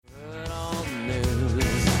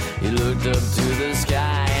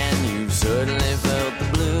sky and you've certainly felt the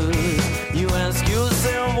blues. You ask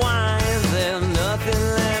yourself, why is there nothing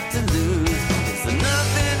left to lose? Is there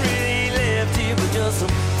nothing really left here but just some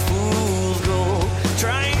fool's gold?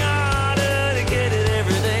 Trying harder to get it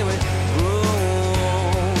every day we grow.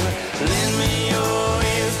 Lend me your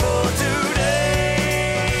ears for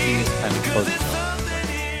today. I'm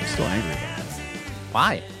still angry about that.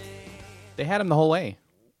 Why? They had him the whole way.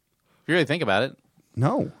 If you really think about it.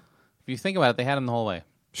 No. If you think about it, they had him the whole way.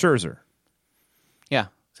 Scherzer. Yeah.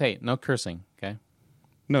 Hey, no cursing, okay?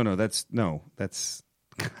 No, that's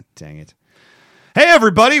God dang it. Hey,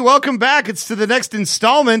 everybody, welcome back. It's to the next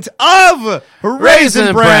installment of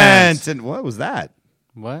Raisin Brent. And what was that?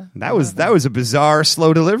 What? That was a bizarre,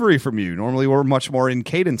 slow delivery from you. Normally, we're much more in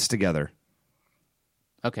cadence together.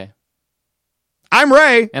 Okay. I'm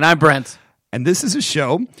Ray. And I'm Brent. And this is a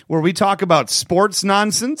show where we talk about sports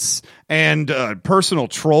nonsense and personal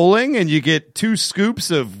trolling, and you get 2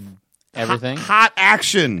 scoops of Everything. hot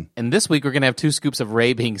action. And this week we're going to have 2 scoops of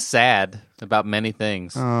Ray being sad about many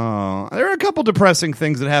things. Oh, there are a couple depressing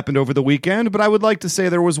things that happened over the weekend, but I would like to say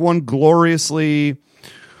there was one gloriously.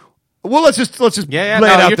 Well, let's just Yeah, lay it no,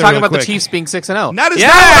 out you're there talking real about quick. the Chiefs being 6-0. That is yeah!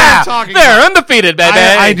 not what I'm talking They're about. undefeated, baby.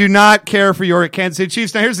 I do not care for your Kansas City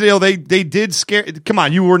Chiefs. Now, here's the deal. They did scare. Come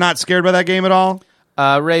on, you were not scared by that game at all?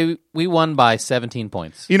 Ray, we won by 17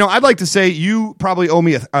 points. You know, I'd like to say you probably owe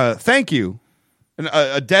me a thank you,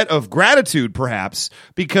 a debt of gratitude, perhaps,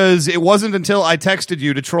 because it wasn't until I texted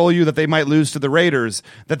you to troll you that they might lose to the Raiders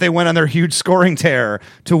that they went on their huge scoring tear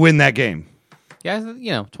to win that game.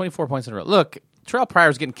 Yeah, 24 points in a row. Look, Terrell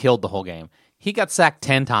Pryor's getting killed the whole game. He got sacked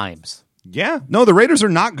 10 times. Yeah. No, the Raiders are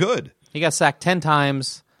not good. He got sacked 10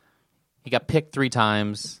 times. He got picked 3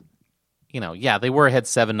 times. You know, yeah, they were ahead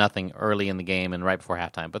 7-0 early in the game and right before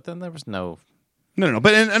halftime, but then there was no... No.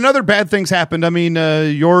 But another bad things happened. I mean,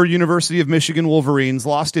 your University of Michigan Wolverines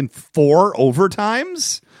lost in 4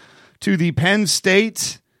 overtimes to the Penn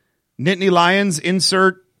State Nittany Lions.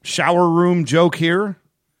 Insert shower room joke here.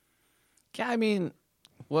 Yeah, I mean,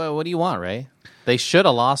 what do you want, Ray? They should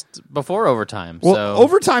have lost before overtime. Well, so.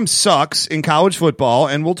 overtime sucks in college football,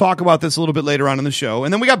 and we'll talk about this a little bit later on in the show.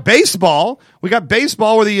 And then we got baseball. We got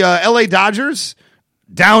baseball where the L.A. Dodgers,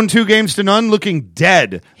 down 2-0, looking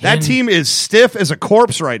dead. That team is stiff as a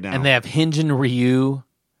corpse right now. And they have Hyun-Jin Ryu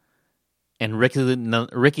and Ricky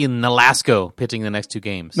Nolasco pitching the next 2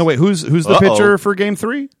 games. No, wait, who's the pitcher for Game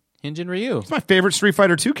 3? Hyun-Jin Ryu. It's my favorite Street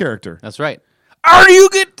Fighter 2 character. That's right.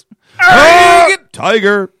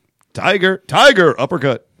 Tiger,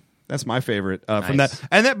 uppercut. That's my favorite from Nice.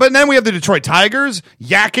 that. But then we have the Detroit Tigers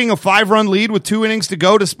yakking a 5-run lead with 2 innings to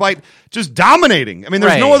go, despite just dominating. I mean,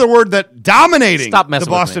 there's Ray. no other word that dominating Stop messing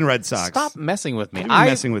the Boston with me. Red Sox. Stop messing with me. What do you mean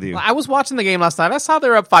messing with you? I was watching the game last night. I saw they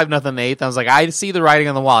were up 5-0 in the 8th. I was like, I see the writing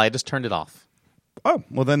on the wall. I just turned it off. Oh,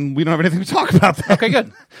 well, then we don't have anything to talk about that. Okay,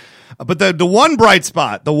 good. But the one bright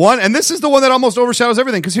spot, and this is the one that almost overshadows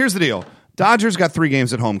everything, because here's the deal. Dodgers got 3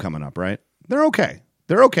 games at home coming up, right? They're okay.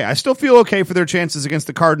 I still feel okay for their chances against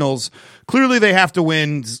the Cardinals. Clearly, they have to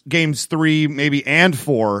win games 3, maybe, and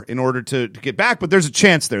 4 in order to get back, but there's a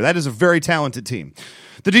chance there. That is a very talented team.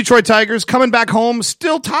 The Detroit Tigers coming back home,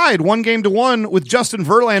 still tied 1-1 with Justin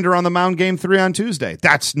Verlander on the mound game 3 on Tuesday.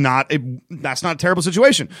 That's not a terrible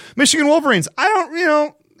situation. Michigan Wolverines,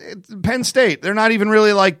 Penn State, they're not even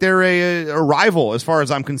really like they're a rival as far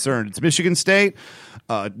as I'm concerned. It's Michigan State,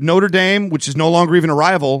 Notre Dame, which is no longer even a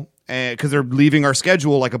rival, because they're leaving our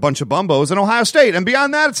schedule like a bunch of bumbos, and Ohio State. And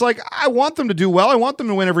beyond that, it's like, I want them to do well. I want them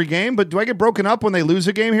to win every game, but do I get broken up when they lose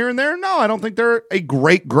a game here and there? No, I don't think they're a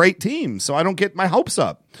great team, so I don't get my hopes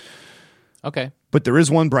up. Okay. But there is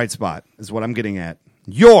one bright spot, is what I'm getting at.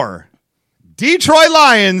 Your Detroit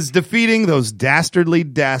Lions defeating those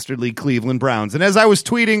dastardly Cleveland Browns. And as I was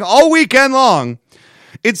tweeting all weekend long,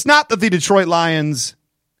 it's not that the Detroit Lions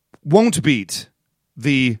won't beat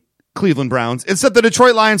the Cleveland Browns. It's that the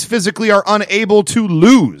Detroit Lions physically are unable to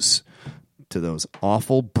lose to those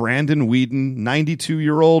awful Brandon Weeden,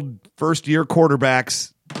 92-year-old first-year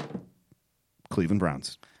quarterbacks, Cleveland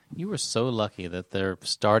Browns. You were so lucky that their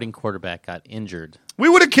starting quarterback got injured. We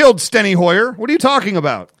would have killed Steny Hoyer. What are you talking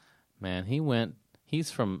about? Man, he's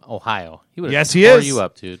from Ohio. He would have Yes, he tore is. you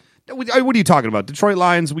up, dude. What are you talking about? Detroit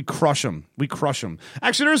Lions, we crush them.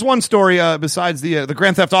 Actually, there's one story besides the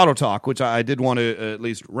Grand Theft Auto talk, which I did want to at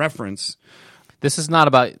least reference. This is not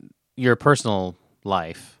about your personal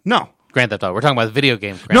life. No. Grand Theft Auto. We're talking about the video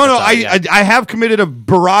game. I have committed a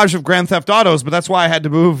barrage of Grand Theft Autos, but that's why I had to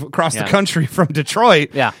move across the country from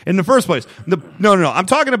Detroit in the first place. No. I'm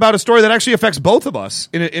talking about a story that actually affects both of us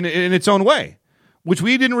in its own way, which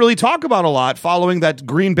we didn't really talk about a lot following that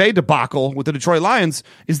Green Bay debacle with the Detroit Lions,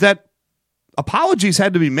 is that apologies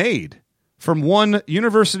had to be made from one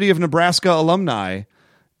University of Nebraska alumni,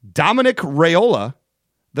 Dominic Raiola,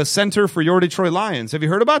 the center for your Detroit Lions. Have you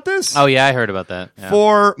heard about this? Oh, yeah, I heard about that. Yeah.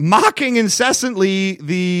 For mocking incessantly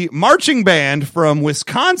the marching band from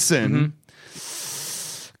Wisconsin,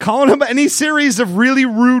 calling them any series of really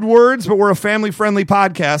rude words, but we're a family-friendly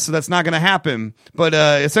podcast, so that's not going to happen. But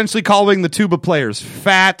essentially calling the tuba players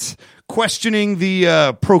fat, questioning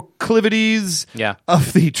the proclivities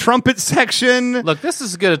of the trumpet section. Look, this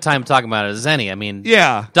is as good a time talking about it as any. I mean,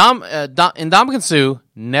 yeah. Ndamukong Suh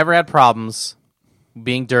never had problems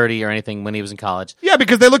being dirty or anything when he was in college. Yeah,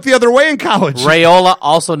 because they looked the other way in college. Raiola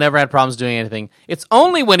also never had problems doing anything. It's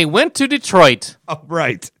only when he went to Detroit. Oh,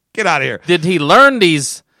 right. Get out of here. Did he learn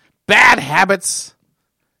these bad habits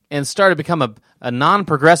and started to become a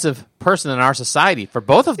non-progressive person in our society for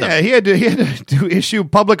both of them. Yeah, he had to issue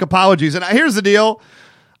public apologies. And here's the deal.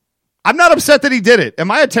 I'm not upset that he did it. Am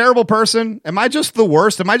I a terrible person? Am I just the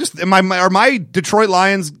worst? Are my Detroit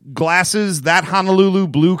Lions glasses that Honolulu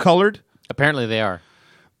blue colored? Apparently they are.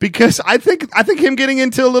 Because I think him getting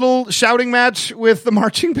into a little shouting match with the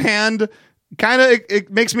marching band kind of it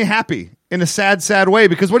makes me happy in a sad, sad way,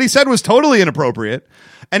 because what he said was totally inappropriate.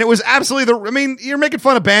 And it was absolutely you're making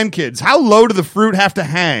fun of band kids. How low do the fruit have to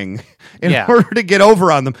hang in order to get over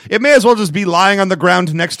on them? It may as well just be lying on the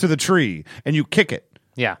ground next to the tree and you kick it.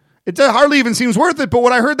 Yeah. It hardly even seems worth it. But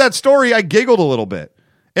when I heard that story, I giggled a little bit.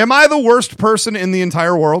 Am I the worst person in the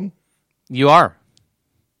entire world? You are.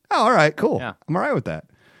 Oh, all right, cool. Yeah. I'm all right with that.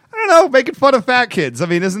 I don't know, making fun of fat kids. I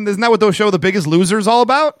mean, isn't that what those show The Biggest Loser is all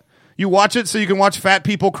about? You watch it so you can watch fat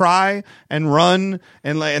people cry and run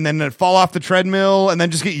and then fall off the treadmill and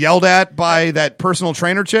then just get yelled at by that personal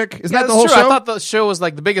trainer chick. Isn't that the whole show? I thought the show was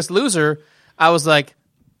like The Biggest Loser. I was like,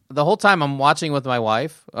 the whole time I'm watching with my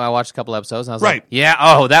wife, I watched a couple episodes and I was like,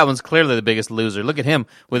 yeah, that one's clearly The Biggest Loser. Look at him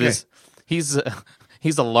with he's a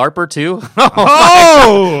LARPer too.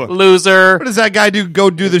 Oh, loser. What does that guy do? Go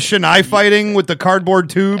do the Shinai fighting with the cardboard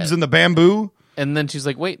tubes and the bamboo? And then she's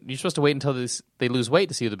like, wait, you're supposed to wait until they lose weight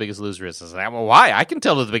to see who the biggest loser is. I was like, well, why? I can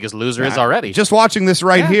tell who the biggest loser is already. Just watching this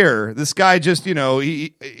here, this guy just,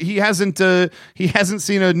 he hasn't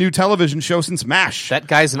seen a new television show since MASH. That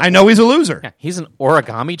guy's I know he's a loser. Yeah, he's an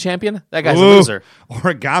origami champion. That guy's a loser.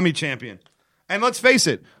 Origami champion. And let's face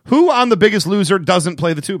it, who on The Biggest Loser doesn't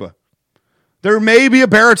play the tuba? There may be a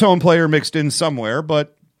baritone player mixed in somewhere,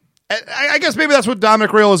 but I guess maybe that's what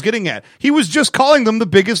Dominic Raiola is getting at. He was just calling them the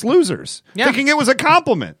biggest losers, thinking it was a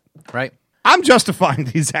compliment. Right. I'm justifying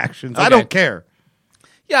these actions. Okay. I don't care.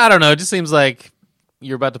 Yeah, I don't know. It just seems like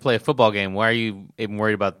you're about to play a football game. Why are you even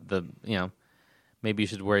worried about maybe you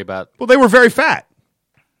should worry about... Well, they were very fat.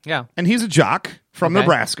 Yeah. And he's a jock from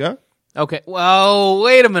Nebraska. Okay. Well,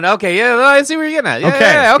 wait a minute. Okay. Yeah, I see where you're getting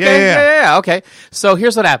at. Yeah. Okay. So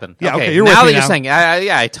here's what happened. Yeah. Okay. You're now with that me you're saying,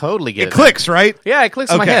 I totally get it. It clicks, right? Yeah, it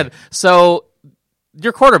clicks in my head. So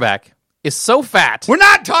your quarterback is so fat. We're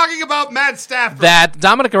not talking about Matt Stafford. That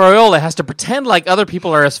Dominic Raiola has to pretend like other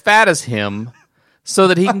people are as fat as him, so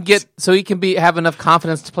that he can have enough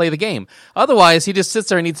confidence to play the game. Otherwise, he just sits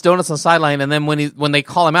there and eats donuts on the sideline, and then when they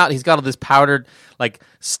call him out, he's got all this powdered, like,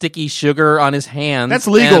 sticky sugar on his hands. That's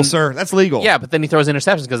legal, sir. That's legal. Yeah, but then he throws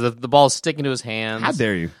interceptions because the ball's sticking to his hands. How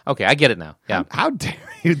dare you? Okay, I get it now. Yeah. How dare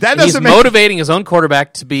you? That doesn't He's motivating his own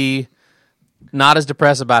quarterback to be not as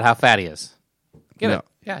depressed about how fat he is. Get it?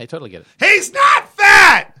 Yeah, I totally get it. He's not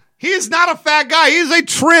fat! He is not a fat guy. He is a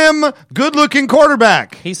trim, good-looking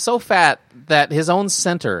quarterback. He's so fat that his own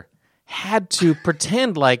center had to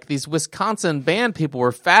pretend like these Wisconsin band people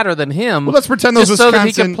were fatter than him. Well, let's pretend those just so that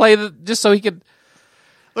he could play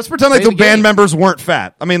Let's pretend like the band members weren't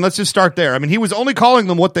fat. I mean, let's just start there. I mean, he was only calling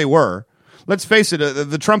them what they were. Let's face it,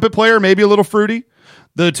 the trumpet player, maybe a little fruity.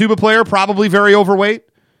 The tuba player, probably very overweight.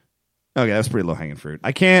 Okay, that's pretty low-hanging fruit.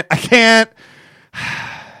 I can't.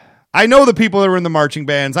 I know the people that were in the marching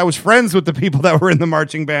bands. I was friends with the people that were in the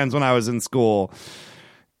marching bands when I was in school.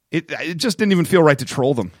 It just didn't even feel right to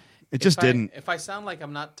troll them. It just didn't. If I sound like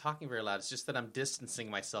I'm not talking very loud, it's just that I'm distancing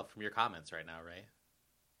myself from your comments right now, Ray.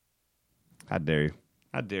 How dare you?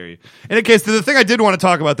 How dare you? In any case, the thing I did want to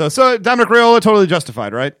talk about, though, so Dominic Raiola, totally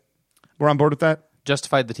Justified, right? We're on board with that?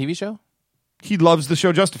 Justified the TV show? He loves the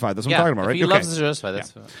show Justified. That's what I'm talking about, right? He loves the show Justified.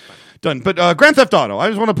 That's fine. Done. But Grand Theft Auto, I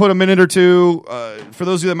just want to put a minute or two, for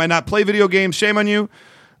those of you that might not play video games, shame on you.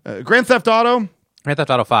 Grand Theft Auto... Grand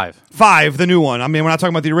Theft Auto 5. 5, the new one. I mean, we're not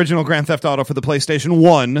talking about the original Grand Theft Auto for the PlayStation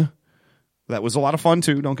 1. That was a lot of fun,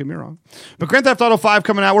 too. Don't get me wrong. But Grand Theft Auto 5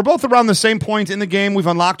 coming out. We're both around the same point in the game. We've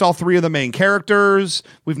unlocked all 3 of the main characters.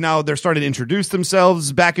 They're starting to introduce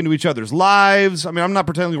themselves back into each other's lives. I mean, I'm not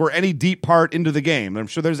pretending we're any deep part into the game. I'm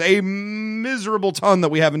sure there's a miserable ton that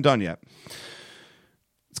we haven't done yet.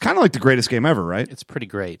 It's kind of like the greatest game ever, right? It's pretty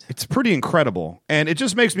great. It's pretty incredible. And it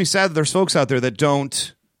just makes me sad that there's folks out there that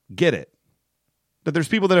don't get it. That there's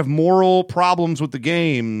people that have moral problems with the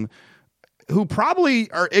game who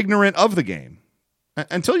probably are ignorant of the game.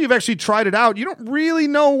 Until you've actually tried it out, you don't really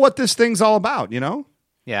know what this thing's all about, you know?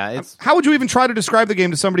 Yeah, How would you even try to describe the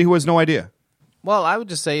game to somebody who has no idea? Well, I would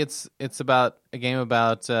just say it's about a game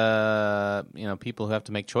about people who have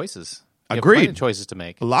to make choices. You have plenty Agreed. of choices to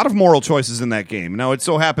make. A lot of moral choices in that game. Now, it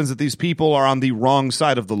so happens that these people are on the wrong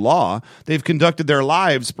side of the law. They've conducted their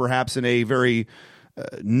lives perhaps in a very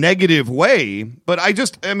negative way, but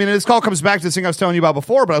this all comes back to this thing I was telling you about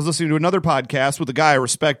before, but I was listening to another podcast with a guy I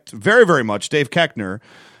respect very, very much, Dave Keckner,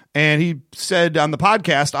 and he said on the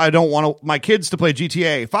podcast, I don't want my kids to play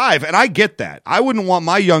GTA 5, and I get that. I wouldn't want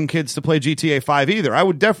my young kids to play GTA 5 either. I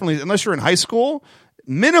would definitely, unless you're in high school,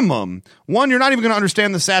 minimum, 1, you're not even going to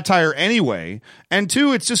understand the satire anyway, and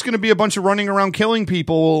 2, it's just going to be a bunch of running around killing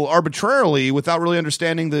people arbitrarily without really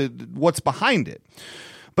understanding what's behind it.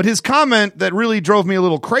 But his comment that really drove me a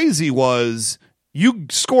little crazy was, you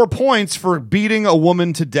score points for beating a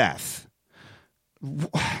woman to death.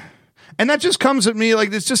 And that just comes at me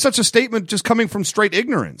like it's just such a statement just coming from straight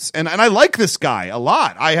ignorance. And I like this guy a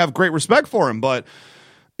lot. I have great respect for him, but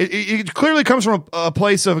it clearly comes from a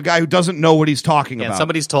place of a guy who doesn't know what he's talking about. And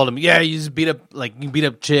somebody's told him, yeah, you just you beat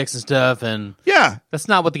up chicks and stuff, and yeah, that's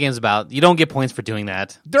not what the game's about. You don't get points for doing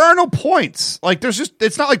that. There are no points. Like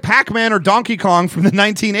it's not like Pac-Man or Donkey Kong from the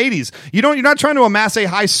 1980s. You're not trying to amass a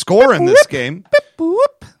high score in this game.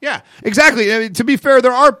 Yeah, exactly. I mean, to be fair,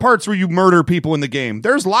 there are parts where you murder people in the game.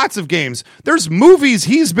 There's lots of games. There's movies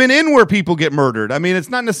he's been in where people get murdered. I mean, it's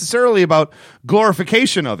not necessarily about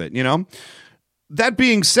glorification of it, you know? That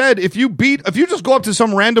being said, if you just go up to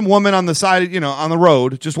some random woman on the side, on the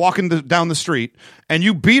road, just walking down the street, and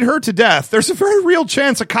you beat her to death, there's a very real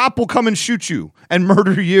chance a cop will come and shoot you and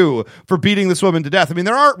murder you for beating this woman to death. I mean,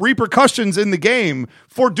 there are repercussions in the game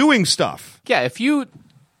for doing stuff. Yeah, if you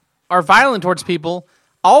are violent towards people,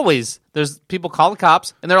 always there's people call the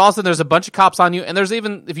cops, and there's a bunch of cops on you, and there's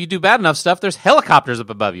even, if you do bad enough stuff, there's helicopters up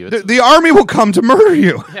above you. The army will come to murder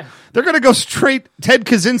you. Yeah. They're going to go straight Ted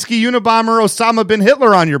Kaczynski, Unabomber, Osama bin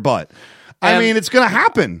Hitler on your butt. I mean, it's going to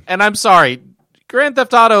happen. And I'm sorry, Grand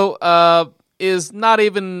Theft Auto is not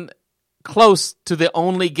even close to the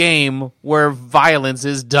only game where violence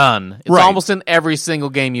is done. It's Right. almost in every single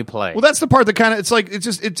game you play. Well, that's the part that kind of, it's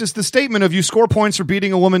just the statement of you score points for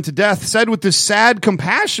beating a woman to death said with this sad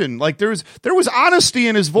compassion. Like there was honesty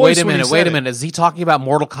in his voice. Wait a minute. Is he talking about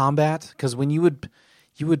Mortal Kombat? Because when you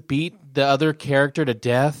would beat the other character to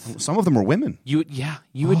death, Some of them were women. you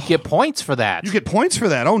would get points for that. You get points for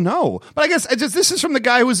that. Oh no. But I guess this is from the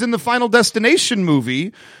guy who was in the Final Destination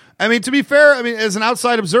movie. I mean, to be fair, as an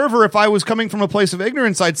outside observer, if I was coming from a place of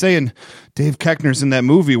ignorance, I'd say, and Dave Keckner's in that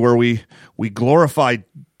movie where we glorify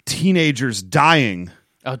teenagers dying.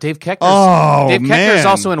 Oh, Dave Keckner. Oh, Dave Keckner man. is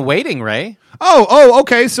also in Waiting, Ray. Oh,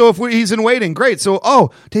 okay. So if he's in Waiting, great. So,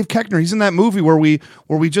 Dave Keckner, he's in that movie where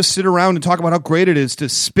we just sit around and talk about how great it is to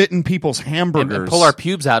spit in people's hamburgers. And pull our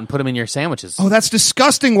pubes out and put them in your sandwiches. Oh, that's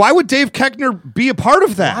disgusting. Why would Dave Keckner be a part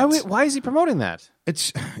of that? Why is he promoting that?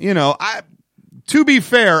 It's, to be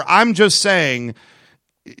fair, I'm just saying,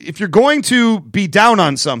 if you're going to be down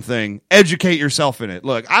on something, educate yourself in it.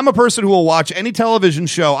 Look, I'm a person who will watch any television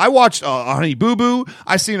show. I watched Honey Boo Boo.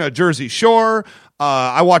 I seen a Jersey Shore.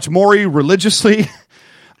 I watch Maury religiously.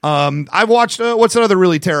 I watched what's that other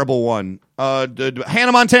really terrible one?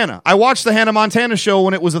 Hannah Montana. I watched the Hannah Montana show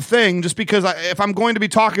when it was a thing, just because if I'm going to be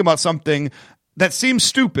talking about something that seems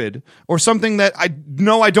stupid or something that I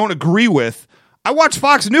know I don't agree with, I watch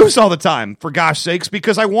Fox News all the time, for gosh sakes,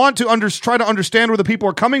 because I want to try to understand where the people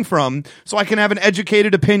are coming from so I can have an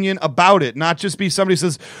educated opinion about it, not just be somebody who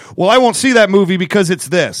says, well, I won't see that movie because it's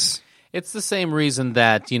this. It's the same reason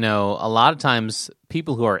that, a lot of times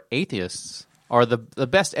people who are atheists are the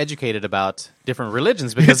best educated about different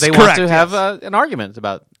religions because It's they correct, want to have yes. an argument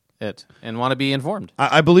about it and want to be informed.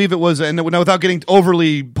 I believe it was, and without getting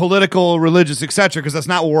overly political, religious, etc., because that's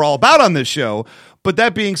not what we're all about on this show. But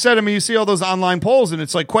that being said, you see all those online polls, and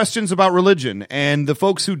it's like questions about religion, and the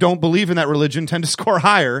folks who don't believe in that religion tend to score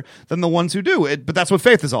higher than the ones who do. But that's what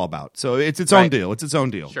faith is all about. So it's its own Right. deal. It's its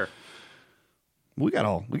own deal. Sure. We got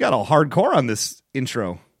all hardcore on this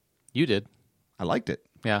intro. You did. I liked it.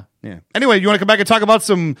 Yeah. Yeah. Anyway, you want to come back and talk about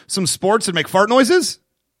some sports and make fart noises?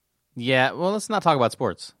 Yeah, well, let's not talk about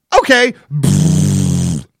sports. Okay.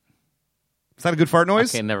 Is that a good fart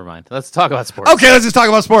noise? Okay, never mind. Let's talk about sports. Okay, let's just talk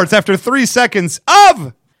about sports after 3 seconds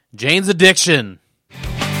of... Jane's Addiction.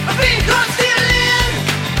 I've been caught stealing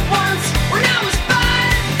once when I was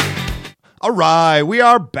 5. All right, we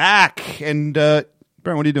are back. And, Brent,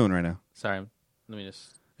 what are you doing right now? Sorry, let me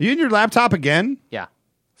just... Are you in your laptop again? Yeah,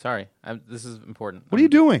 sorry. This is important. What are you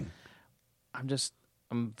doing?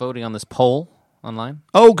 I'm voting on this poll online.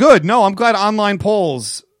 Oh, good. No, I'm glad online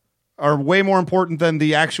polls are way more important than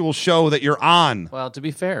the actual show that you're on. Well, to be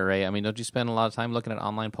fair, Ray, I mean, don't you spend a lot of time looking at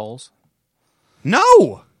online polls?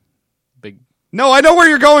 No. Big. No, I know where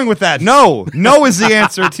you're going with that. No. No is the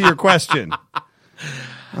answer to your question.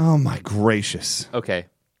 Oh, my gracious. Okay.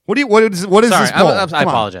 What is Sorry, this poll? I Come on.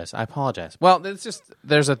 apologize. Well, it's just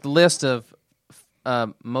there's a list of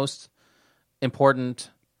most important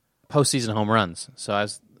postseason home runs. So I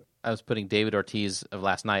was putting David Ortiz of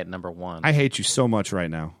last night at number 1. I hate you so much right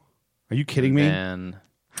now. Are you kidding me? And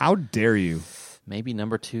How dare you? maybe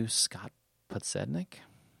number 2, Scott Podsednik.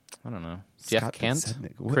 I don't know. Jeff Scott Kent,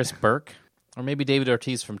 Podsednik. What? Chris Burke, or maybe David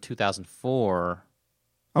Ortiz from 2004.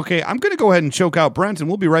 Okay, I'm going to go ahead and choke out Brent, and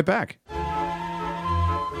we'll be right back.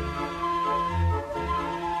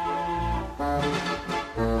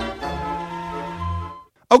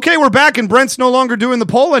 Okay, we're back, and Brent's no longer doing the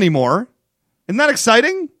poll anymore. Isn't that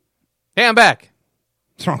exciting? Hey, I'm back.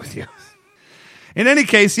 What's wrong with you? In any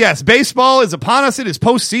case, yes, baseball is upon us. It is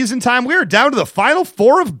postseason time. We are down to the final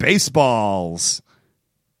 4 of baseballs.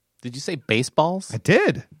 Did you say baseballs? I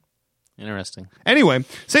did. Interesting. Anyway,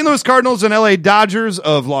 St. Louis Cardinals and LA Dodgers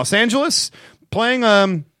of Los Angeles playing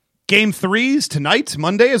game 3s tonight,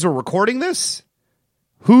 Monday, as we're recording this.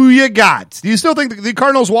 Who you got? Do you still think the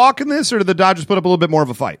Cardinals walk in this, or do the Dodgers put up a little bit more of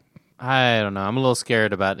a fight? I don't know. I'm a little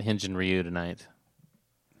scared about Hinge and Ryu tonight.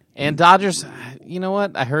 And Dodgers, you know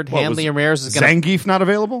what? I heard Hanley Ramirez is going to... Zangief not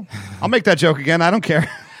available? I'll make that joke again. I don't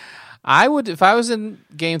care. I would, if I was in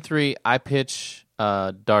Game 3, I pitch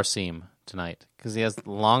Darceem tonight because he has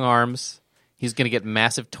long arms. He's going to get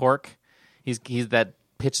massive torque. He's that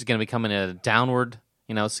pitch is going to be coming a downward.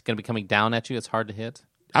 You know, it's going to be coming down at you. It's hard to hit.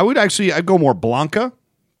 I'd go more Blanca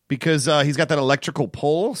because he's got that electrical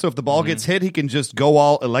pull. So if the ball gets hit, he can just go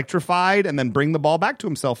all electrified and then bring the ball back to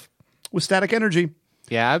himself with static energy.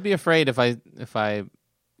 Yeah, I'd be afraid if I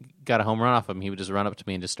got a home run off him, he would just run up to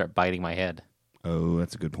me and just start biting my head. Oh,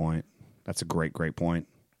 that's a good point. That's a great point.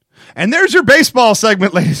 And there's your baseball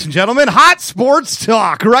segment, ladies and gentlemen. Hot sports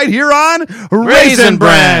talk right here on Raisin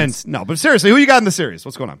Brand. No, but seriously, who you got in the series?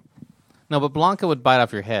 What's going on? No, but Blanca would bite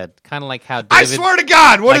off your head, kind of like how David... I swear to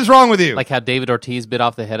God, what is wrong with you? Like how David Ortiz bit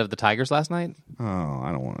off the head of the Tigers last night? Oh,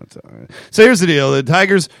 I don't want to. So here's the deal. The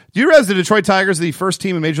Tigers, do you realize the Detroit Tigers are the first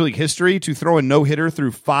team in Major League history to throw a no-hitter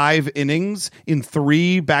through 5 innings in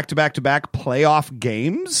 3 back-to-back-to-back playoff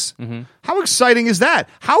games? Mm-hmm. How exciting is that?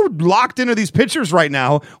 How locked in are these pitchers right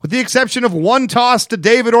now, with the exception of one toss to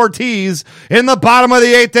David Ortiz in the bottom of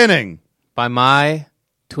the 8th inning? By my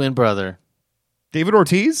twin brother. David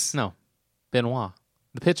Ortiz? No, Benoit,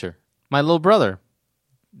 the pitcher. My little brother.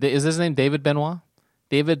 Is his name David Benoit?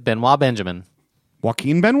 David Benoit Benjamin.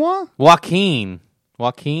 Joaquin Benoit? Joaquin.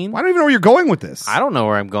 I don't even know where you're going with this. I don't know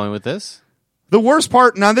where I'm going with this. The worst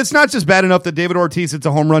part, now that's not just bad enough that David Ortiz hits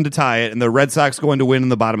a home run to tie it and the Red Sox go in to win in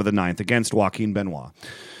the bottom of the 9th against Joaquin Benoit.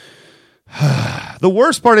 The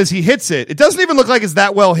worst part is he hits it. It doesn't even look like it's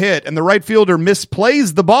that well hit, and the right fielder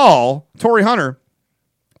misplays the ball, Torrey Hunter,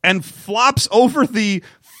 and flops over the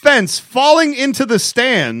fence, falling into the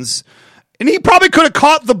stands. And he probably could have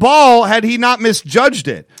caught the ball had he not misjudged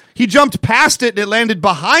it. He jumped past it and it landed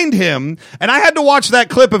behind him. And I had to watch that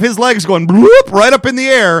clip of his legs going bloop right up in the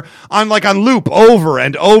air on loop over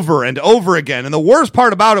and over and over again. And the worst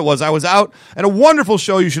part about it was I was out at a wonderful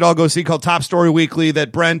show you should all go see called Top Story Weekly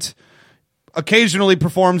that Brent occasionally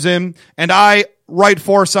performs in. And I write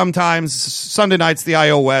for sometimes Sunday nights, the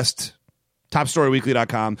IO West.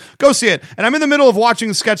 TopStoryWeekly.com. Go see it. And I'm in the middle of watching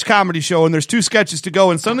a sketch comedy show, and there's 2 sketches to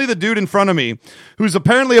go, and suddenly the dude in front of me, who's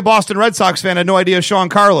apparently a Boston Red Sox fan, I had no idea, Sean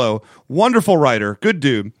Carlo, wonderful writer, good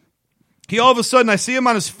dude. He all of a sudden, I see him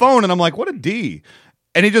on his phone, and I'm like, what a D.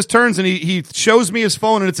 And he just turns and he shows me his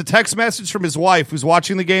phone, and it's a text message from his wife who's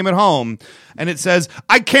watching the game at home. And it says,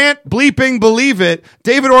 I can't bleeping believe it.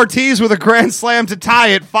 David Ortiz with a grand slam to tie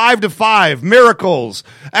it 5-5. Miracles.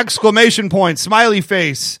 Exclamation point. Smiley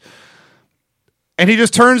face. And he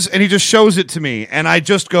just turns and he just shows it to me. And I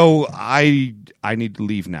just go, I need to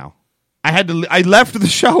leave now. I left the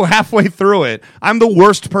show halfway through it. I'm the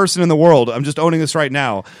worst person in the world. I'm just owning this right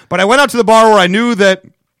now. But I went out to the bar where I knew that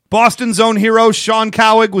Boston's own hero, Sean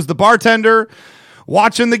Cowig, was the bartender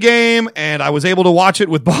watching the game. And I was able to watch it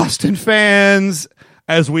with Boston fans.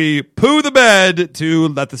 as we poo the bed to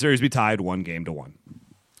let the series be tied 1-1.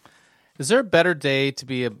 Is there a better day to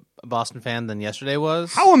be a Boston fan than yesterday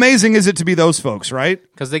was? How amazing is it to be those folks, right?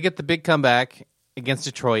 Because they get the big comeback against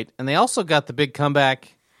Detroit, and they also got the big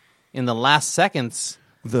comeback in the last seconds.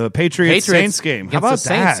 The Patriots-Saints game. How against about the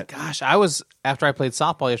Saints. that? Gosh, after I played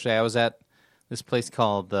softball yesterday, I was at this place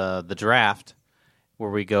called the Draft,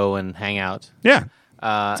 where we go and hang out. Yeah.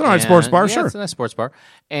 It's a nice sports bar, yeah, sure. It's a nice sports bar.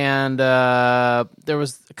 And there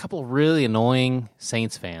was a couple really annoying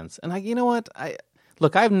Saints fans. And you know what? I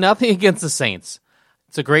have nothing against the Saints.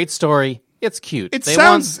 It's a great story. It's cute. It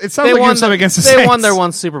sounds like you have something against the They Saints. won their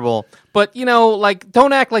one Super Bowl. But,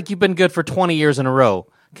 don't act like you've been good for 20 years in a row,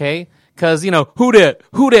 okay? Because, who dat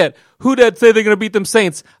say they're going to beat them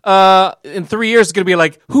Saints? In 3 years, it's going to be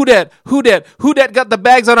like, who dat got the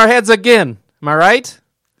bags on our heads again? Am I right?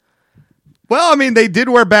 Well, I mean, they did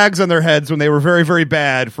wear bags on their heads when they were very, very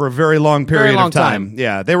bad for a very long period of time.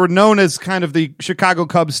 Yeah, they were known as kind of the Chicago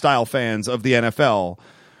Cubs style fans of the NFL,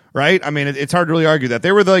 right? I mean, it's hard to really argue that.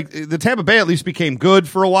 They were the Tampa Bay at least became good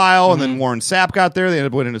for a while, and then Warren Sapp got there. They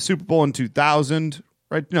ended up winning a Super Bowl in 2000,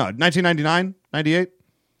 right? No, 1999, 98?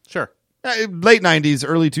 Sure. Late 90s,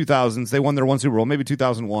 early 2000s. They won their one Super Bowl, maybe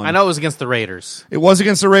 2001. I know it was against the Raiders. It was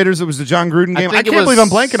against the Raiders. It was the John Gruden game. I can't believe I'm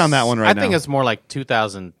blanking on that one right now. I think it's more like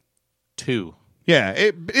 2002.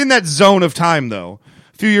 Yeah, in that zone of time, though.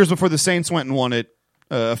 A few years before the Saints went and won it,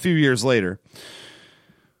 a few years later.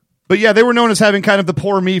 But yeah, they were known as having kind of the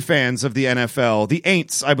poor me fans of the NFL. The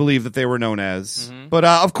Aints, I believe that they were known as. But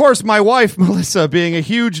of course, my wife, Melissa, being a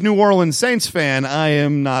huge New Orleans Saints fan, I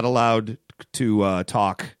am not allowed to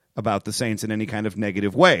talk about the Saints in any kind of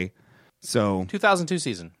negative way. So 2002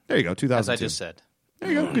 season. There you go, 2002. As I just said.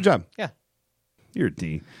 There you go, good job. Yeah. You're a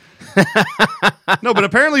D. No, but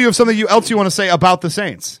apparently you have something else you want to say about the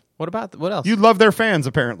Saints. What else? You love their fans,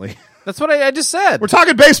 apparently. That's what I just said. We're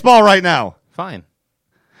talking baseball right now. Fine.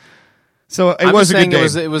 So it was a good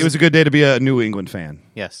day. It was a good day to be a New England fan.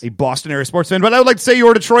 Yes. A Boston area sports fan. But I would like to say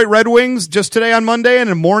your Detroit Red Wings just today on Monday in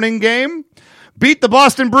a morning game beat the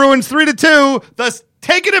Boston Bruins 3-2, thus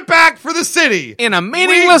taking it back for the city. In a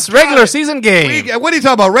meaningless regular season game. What are you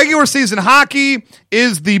talking about? Regular season hockey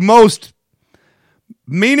is the most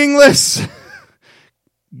meaningless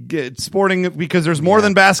sporting because there's more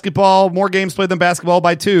than basketball, more games played than basketball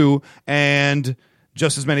by 2, and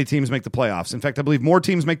just as many teams make the playoffs. In fact, I believe more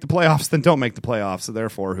teams make the playoffs than don't make the playoffs, so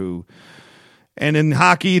therefore who... And in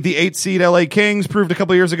hockey, the 8th seed LA Kings proved a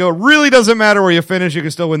couple years ago, really doesn't matter where you finish, you can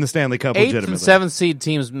still win the Stanley Cup 8th legitimately. and 7th seed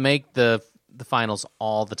teams make the finals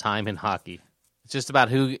all the time in hockey. It's just about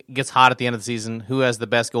who gets hot at the end of the season, who has the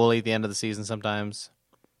best goalie at the end of the season sometimes.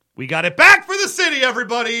 We got it back for the city,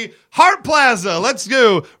 everybody. Hart Plaza, let's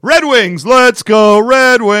go. Red Wings, let's go,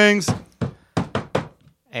 Red Wings.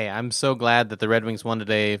 Hey, I'm so glad that the Red Wings won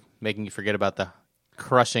today, making you forget about the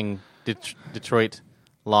crushing Detroit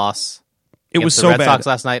loss. It was the so Red bad. Sox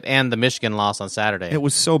last night and the Michigan loss on Saturday. It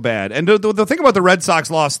was so bad. And the thing about the Red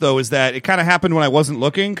Sox loss, though, is that it kind of happened when I wasn't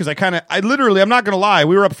looking, because I'm not going to lie,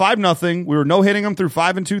 we were up 5-0. We were no-hitting them through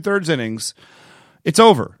 5 2/3 innings. It's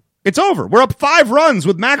over. It's over. We're up 5 runs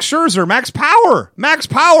with Max Scherzer, Max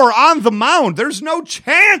Power on the mound. There's no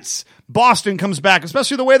chance Boston comes back,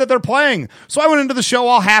 especially the way that they're playing. So I went into the show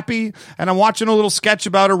all happy, and I'm watching a little sketch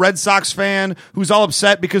about a Red Sox fan who's all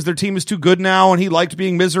upset because their team is too good now, and he liked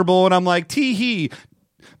being miserable, and I'm like, tee-hee.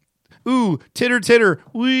 Ooh, titter, titter.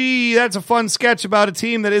 Wee, that's a fun sketch about a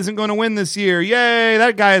team that isn't going to win this year. Yay,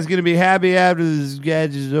 that guy is going to be happy after this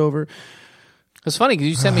gadget is over. It's funny because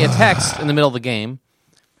you sent me a text in the middle of the game,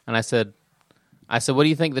 and I said, what do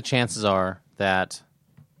you think the chances are that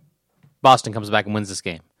Boston comes back and wins this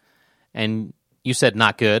game? And you said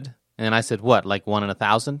not good. And then I said, what, like 1 in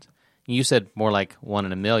 1,000? And you said more like 1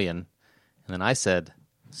 in 1,000,000. And then I said,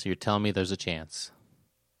 so you're telling me there's a chance?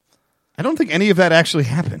 I don't think any of that actually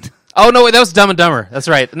happened. Oh, no, wait, that was Dumb and Dumber. That's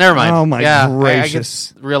right. Never mind. Oh, my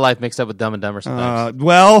gracious. I get real life mixed up with Dumb and Dumber sometimes.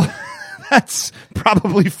 Well, that's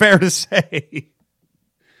probably fair to say.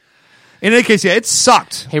 In any case, yeah, it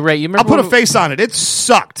sucked. Hey, Ray, you remember? I'll put a face on it. It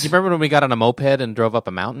sucked. You remember when we got on a moped and drove up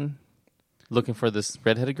a mountain looking for this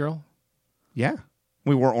redheaded girl? Yeah.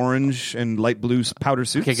 We wore orange and light blue powder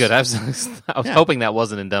suits. Okay, good. I was hoping that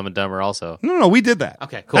wasn't in Dumb and Dumber also. No, we did that.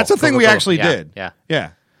 Okay, cool. That's a thing we actually Yeah, did. Yeah. Yeah.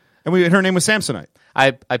 And her name was Samsonite.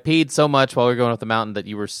 I peed so much while we were going up the mountain that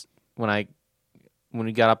you were when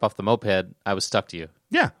we got up off the moped, I was stuck to you.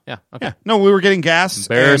 Yeah. Yeah. Okay. Yeah. No, we were getting gas.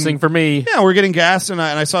 Embarrassing for me. Yeah, we were getting gas, and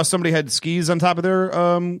I saw somebody had skis on top of their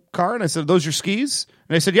car, and I said, "Those your skis?"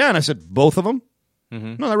 And they said, "Yeah." And I said, "Both of them?"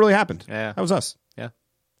 Mm-hmm. No, that really happened. Yeah. That was us. Yeah.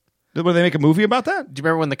 Did they make a movie about that? Do you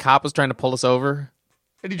remember when the cop was trying to pull us over?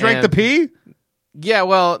 And he drank the pee? Yeah,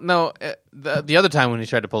 well, no, the other time when he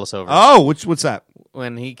tried to pull us over, Oh, what's that?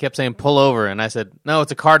 when he kept saying pull over, and I said, no,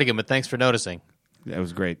 it's a cardigan, but thanks for noticing. That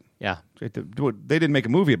was great. Yeah, They didn't make a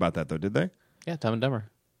movie about that, though, did they? yeah, Dumb and Dumber.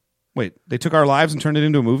 Wait, they took our lives and turned it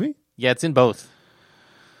into a movie? Yeah, it's in both.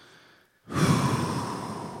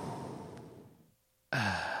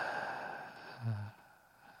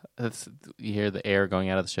 You hear the air going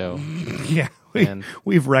out of the show. Yeah,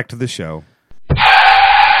 we've wrecked the show.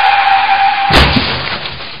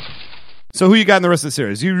 So who you got in the rest of the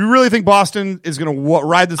series? You really think Boston is going to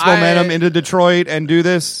ride this momentum into Detroit and do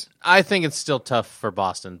this? I think it's still tough for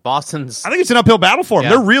Boston. I think it's an uphill battle for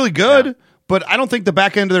them. Yeah. They're really good. Yeah. But I don't think the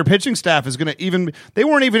back end of their pitching staff is going to even... They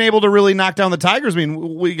weren't even able to really knock down the Tigers. I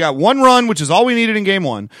mean, we got 1 run, which is all we needed in game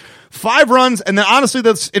 1. 5 runs, and then honestly,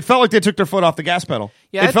 it felt like they took their foot off the gas pedal.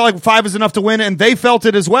 Yeah, it felt like 5 is enough to win, and they felt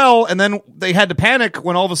it as well, and then they had to panic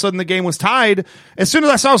when all of a sudden the game was tied. As soon as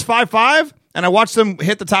I saw it was 5-5, and I watched them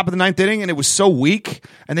hit the top of the 9th inning, and it was so weak,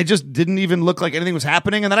 and they just didn't even look like anything was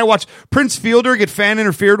happening. And then I watched Prince Fielder get fan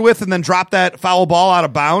interfered with and then drop that foul ball out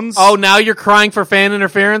of bounds. Oh, now you're crying for fan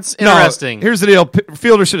interference? Interesting. No, here's the deal.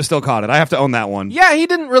 Fielder should have still caught it. I have to own that one. Yeah, he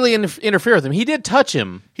didn't really interfere with him. He did touch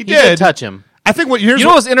him. He did touch him. I think You know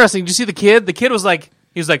what's interesting? Did you see the kid? The kid was like,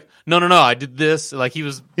 no, I did this. Like, he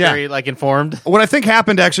was very, informed. What I think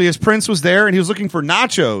happened, actually, is Prince was there, and he was looking for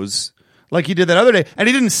nachos, like he did that other day, and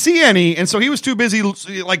he didn't see any, and so he was too busy,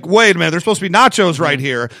 like, wait a minute, there's supposed to be nachos right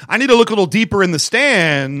here. I need to look a little deeper in the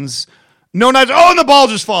stands. No nachos. Oh, and the ball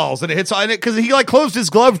just falls, and it hits on it, because he, closed his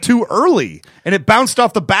glove too early, and it bounced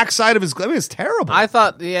off the backside of his glove. I mean, it's terrible. I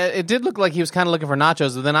thought, it did look like he was kind of looking for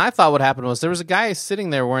nachos, but then I thought what happened was there was a guy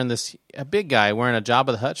sitting there wearing a big guy wearing a Jabba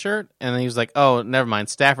the Hutt shirt, and then he was like, oh, never mind,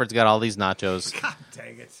 Stafford's got all these nachos. God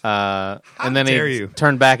dang it. And then he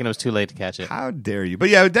turned back, and it was too late to catch it. How dare you? But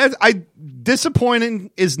yeah,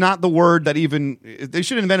 disappointing is not the word that even... They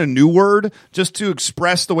should invent a new word just to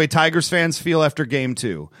express the way Tigers fans feel after Game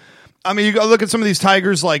 2. I mean, you go look at some of these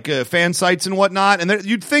Tigers, fan sites and whatnot, and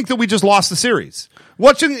you'd think that we just lost the series.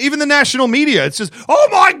 Watching even the national media, it's just, oh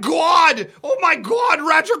my God,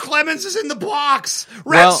 Roger Clemens is in the box.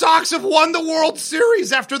 Red Sox have won the World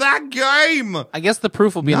Series after that game. I guess the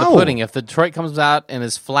proof will be in the pudding. If Detroit comes out and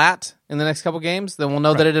is flat in the next couple games, then we'll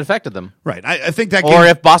know that it affected them. Right. I think that. Or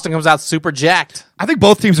if Boston comes out super jacked. I think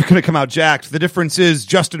both teams are going to come out jacked. The difference is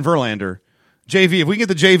Justin Verlander. JV, if we can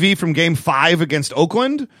get the JV from Game 5 against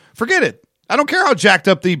Oakland, forget it. I don't care how jacked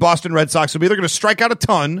up the Boston Red Sox will be. They're going to strike out a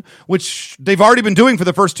ton, which they've already been doing for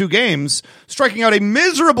the first 2 games, striking out a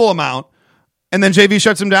miserable amount, and then JV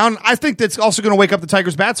shuts them down. I think that's also going to wake up the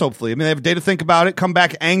Tigers' bats, hopefully. I mean, they have a day to think about it, come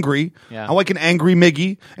back angry. Yeah. I like an angry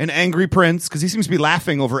Miggy, an angry Prince, because he seems to be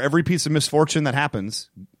laughing over every piece of misfortune that happens.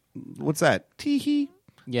 What's that? Tee-hee.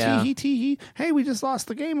 Yeah. Tee-hee, tee-hee. Hey, we just lost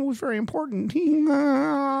the game. It was very important.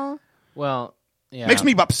 Well, yeah. Makes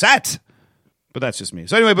me upset. But that's just me.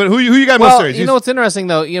 So anyway, but who you got in this series? You know what's interesting,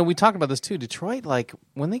 though? We talked about this, too. Detroit,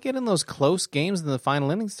 when they get in those close games in the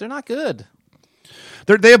final innings, they're not good.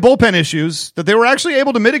 They have bullpen issues that they were actually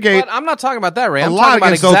able to mitigate. But I'm not talking about that, Ray. I'm lot talking about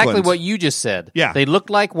against exactly Oakland. what you just said. Yeah. They looked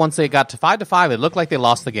like, once they got to 5-5, it looked like they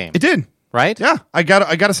lost the game. It did. Right? Yeah, I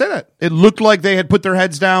got to say that. It looked like they had put their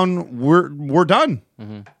heads down. We're done.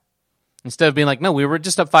 Mm-hmm. Instead of being like, no, we were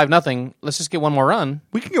just up 5-0. Let's just get one more run.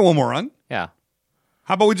 We can get one more run. Yeah.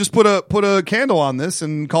 How about we just put a candle on this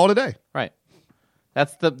and call it a day? Right.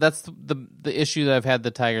 That's the issue that I've had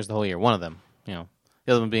the Tigers the whole year. One of them. The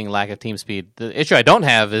other one being lack of team speed. The issue I don't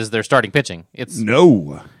have is their starting pitching.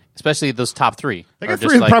 Especially those top 3. They got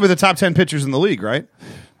 3 of probably the top 10 pitchers in the league, right?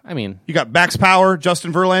 I mean, you got Max Power,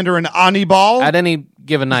 Justin Verlander, and Anibal. At any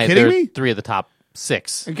given night, they're 3 of the top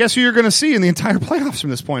 6. And guess who you're going to see in the entire playoffs from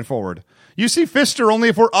this point forward? You see Fister only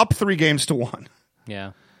if we're up 3-1.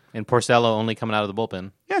 Yeah. And Porcello only coming out of the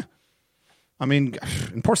bullpen. Yeah. I mean,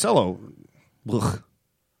 and Porcello, blech.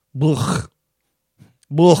 Blech.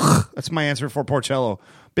 Blech. That's my answer for Porcello.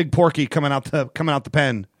 Big Porky coming out the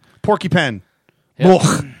pen. Porky pen. Yep.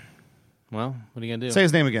 Blech. Well, what are you going to do? Say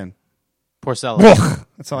his name again. Porcello. Blech.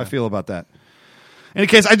 That's how I feel about that. In any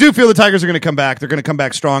case, I do feel the Tigers are going to come back. They're going to come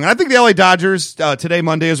back strong. And I think the LA Dodgers, today,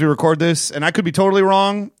 Monday, as we record this, and I could be totally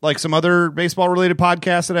wrong, like some other baseball-related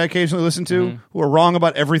podcasts that I occasionally listen to, who are wrong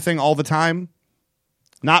about everything all the time.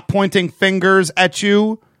 Not pointing fingers at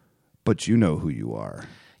you, but you know who you are.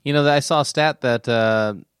 I saw a stat that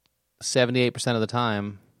 78% of the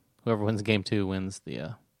time, whoever wins Game 2 wins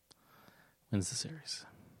the series.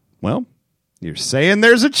 Well, you're saying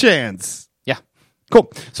there's a chance. Yeah.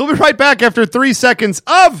 Cool. So we'll be right back after 3 seconds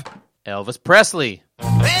of Elvis Presley.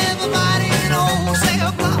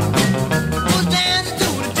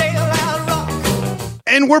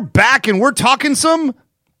 And And we're back, and we're talking some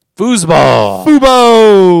Foosball.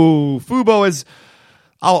 Fubo is.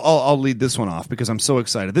 I'll lead this one off because I'm so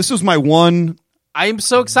excited. This was my one. I am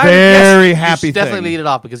so excited. Very yes, happy you should definitely thing. lead it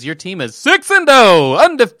off because your team is 6-0,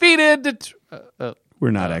 undefeated.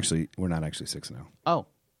 We're not actually 6-0. Oh,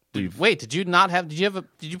 wait! Did you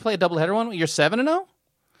play a doubleheader one? You're 7-0.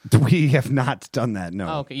 We have not done that. No.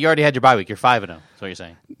 Oh, okay. You already had your bye week. You're 5-0. That's what you're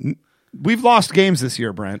saying. We've lost games this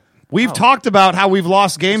year, Brent. We've talked about how we've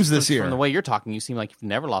lost games this year. From the way you're talking, you seem like you've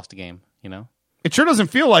never lost a game. You know, it sure doesn't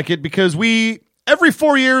feel like it because every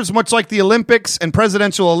 4 years, much like the Olympics and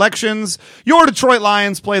presidential elections, your Detroit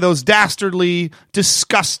Lions play those dastardly,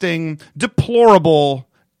 disgusting, deplorable,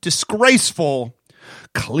 disgraceful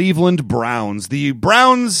Cleveland Browns. The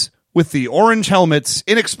Browns with the orange helmets,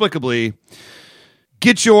 inexplicably,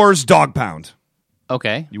 get yours dog pound.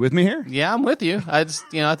 Okay. You with me here? Yeah, I'm with you. I just,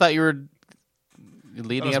 I thought you were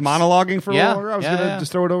leading up. Monologuing for a little longer. I was going to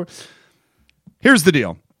just throw it over. Here's the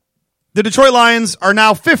deal. The Detroit Lions are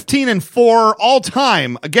now 15-4 all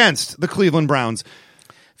time against the Cleveland Browns.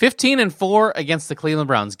 15-4 against the Cleveland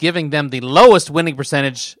Browns, giving them the lowest winning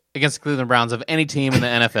percentage against the Cleveland Browns of any team in the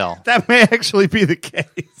NFL. That may actually be the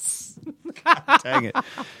case. Dang it.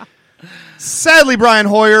 Sadly, Brian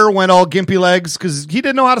Hoyer went all gimpy legs because he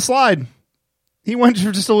didn't know how to slide. He went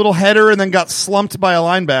for just a little header and then got slumped by a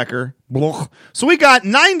linebacker. Blah. So we got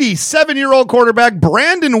 97-year-old quarterback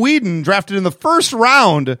Brandon Weeden drafted in the first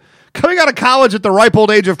round, coming out of college at the ripe old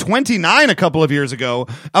age of 29 a couple of years ago.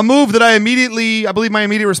 A move that I believe my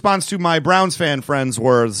immediate response to my Browns fan friends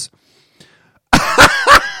was, you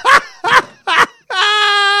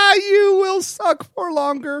will suck for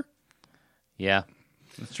longer. Yeah,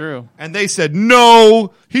 that's true. And they said,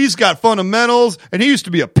 no, he's got fundamentals, and he used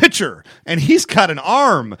to be a pitcher, and he's got an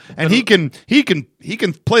arm, and he can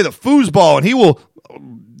play the foosball, and he will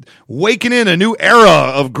waken in a new era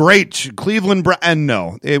of great Cleveland. And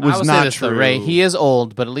no, it was not true. Though, Ray, he is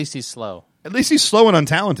old, but at least he's slow. At least he's slow and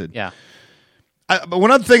untalented. Yeah. But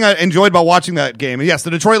one other thing I enjoyed about watching that game, and yes,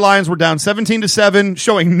 the Detroit Lions were down 17-7,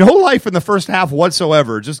 showing no life in the first half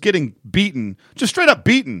whatsoever, just getting beaten, just straight up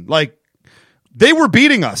beaten. Like, they were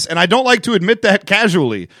beating us, and I don't like to admit that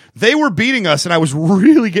casually. They were beating us, and I was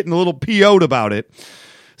really getting a little PO'd about it.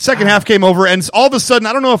 Second half came over, and all of a sudden,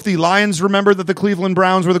 I don't know if the Lions remembered that the Cleveland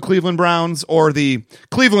Browns were the Cleveland Browns, or the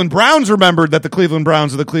Cleveland Browns remembered that the Cleveland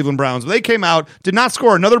Browns were the Cleveland Browns. They came out, did not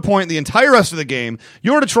score another point the entire rest of the game.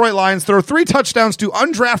 Your Detroit Lions throw 3 touchdowns to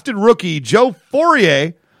undrafted rookie Joe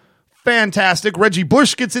Fourier. Fantastic. Reggie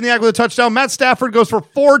Bush gets in the act with a touchdown. Matt Stafford goes for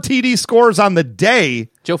 4 TD scores on the day.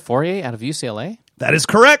 Joe Fourier out of UCLA? That is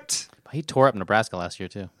correct. He tore up Nebraska last year,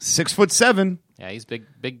 too. 6'7". Yeah, he's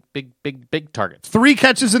big target. 3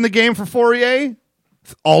 catches in the game for Fourier.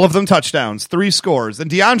 All of them touchdowns, 3 scores. And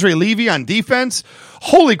DeAndre Levy on defense.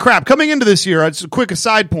 Holy crap. Coming into this year, it's a quick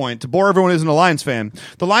aside point to bore everyone who isn't a Lions fan.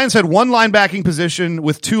 The Lions had 1 linebacking position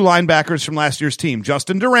with 2 linebackers from last year's team,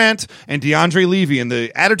 Justin Durant and DeAndre Levy. And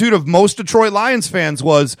the attitude of most Detroit Lions fans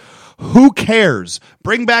was, who cares?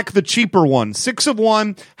 Bring back the cheaper one. 6 of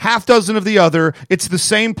one, half dozen of the other. It's the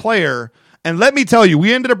same player. And let me tell you,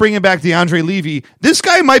 we ended up bringing back DeAndre Levy. This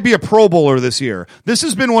guy might be a Pro Bowler this year. This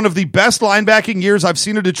has been one of the best linebacking years I've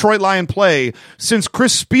seen a Detroit Lion play since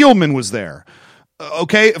Chris Spielman was there.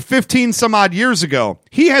 15 some odd years ago.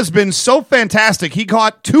 He has been so fantastic. He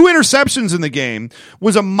caught 2 interceptions in the game,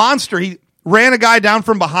 was a monster. He ran a guy down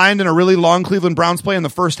from behind in a really long Cleveland Browns play in the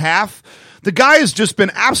first half. The guy has just been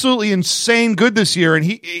absolutely insane good this year, and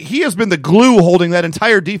he has been the glue holding that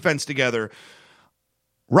entire defense together.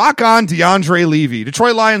 Rock on DeAndre Levy.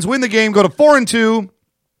 Detroit Lions win the game, go to 4-2,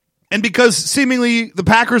 and because seemingly the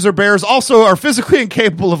Packers or Bears also are physically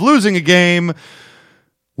incapable of losing a game,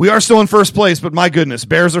 we are still in first place, but my goodness,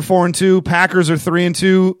 Bears are 4-2, Packers are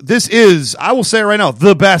 3-2. This is, I will say it right now,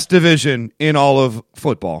 the best division in all of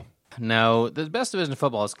football. No, the best division of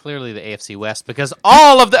football is clearly the AFC West because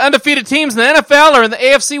all of the undefeated teams in the NFL are in the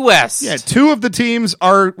AFC West. Yeah, 2 of the teams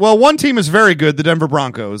are, well, one team is very good, the Denver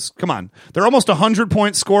Broncos. Come on. They're almost 100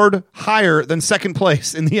 points scored higher than second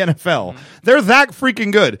place in the NFL. They're that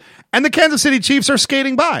freaking good. And the Kansas City Chiefs are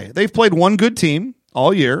skating by. They've played one good team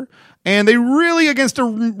all year. And they really, against a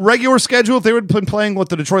regular schedule, if they would have been playing what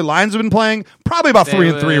the Detroit Lions have been playing, probably about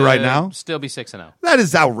 3-3 right now. Still be 6-0. That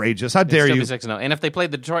is outrageous. How dare you? Still be 6-0. And if they played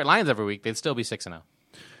the Detroit Lions every week, they'd still be 6-0.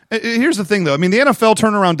 Here's the thing, though. I mean, the NFL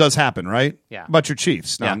turnaround does happen, right? Yeah. About your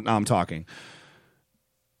Chiefs. Now I'm talking.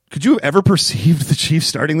 Could you have ever perceived the Chiefs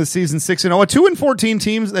starting the season 6-0? A 2-14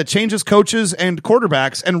 teams that changes coaches and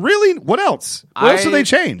quarterbacks, and really, what else? What else did they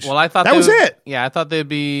change? Well, I thought that was it. Yeah, I thought they'd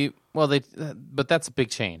be Well, but that's a big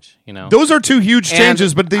change, you know. Those are two huge And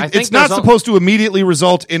changes, but I think it's not there's supposed to immediately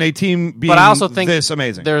result in a team being But I also think this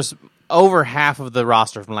amazing. There's over half of the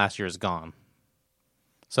roster from last year is gone.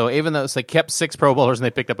 So even though they kept 6 Pro Bowlers and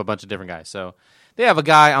they picked up a bunch of different guys. So they have a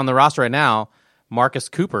guy on the roster right now, Marcus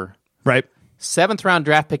Cooper, Right. 7th round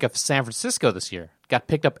draft pick of San Francisco this year. Got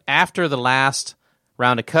picked up after the last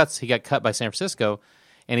round of cuts. He got cut by San Francisco,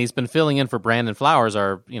 and he's been filling in for Brandon Flowers,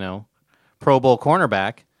 our Pro Bowl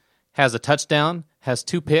cornerback. Has a touchdown, has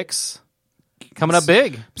 2 picks, coming up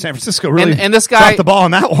big. San Francisco really and this guy dropped the ball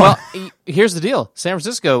on that one. Well, here's the deal: San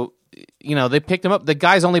Francisco, they picked him up. The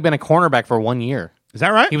guy's only been a cornerback for 1 year. Is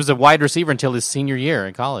that right? He was a wide receiver until his senior year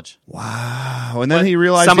in college. Wow. And then he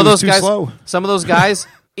realized Some he of was those too guys, slow. Some of those guys,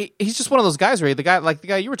 he's just one of those guys, Ray. The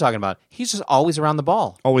guy you were talking about. He's just always around the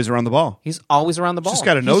ball. Always around the ball. He's always around the ball. Just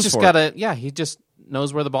got a nose for it. Yeah, he just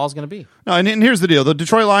knows where the ball's going to be. No, and here's the deal. The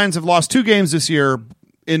Detroit Lions have lost 2 games this year.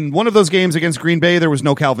 In one of those games against Green Bay, there was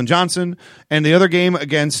no Calvin Johnson. And the other game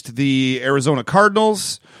against the Arizona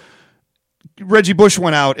Cardinals, Reggie Bush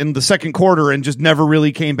went out in the second quarter and just never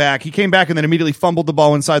really came back. He came back and then immediately fumbled the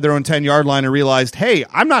ball inside their own 10-yard line and realized, hey,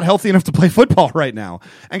 I'm not healthy enough to play football right now,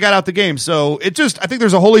 and got out the game. So I think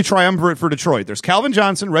there's a holy triumvirate for Detroit. There's Calvin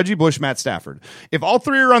Johnson, Reggie Bush, Matt Stafford. If all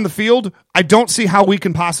 3 are on the field, I don't see how we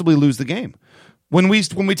can possibly lose the game. When we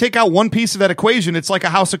take out one piece of that equation, it's like a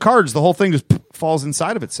house of cards. The whole thing just falls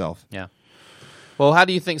inside of itself. Yeah. Well, how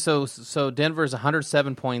do you think? So Denver's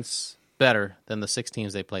 107 points better than the 6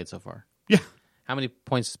 teams they played so far. Yeah. How many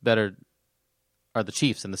points better are the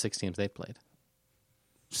Chiefs than the 6 teams they played?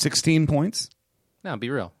 16 points? No, be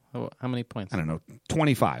real. How many points? I don't know.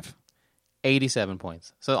 25. 87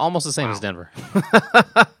 points. So almost the same as Denver.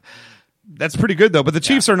 That's pretty good, though. But the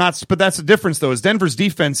Chiefs are not. But that's the difference, though, is Denver's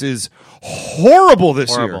defense is horrible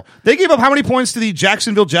this year. They gave up how many points to the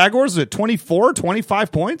Jacksonville Jaguars? Was it 24,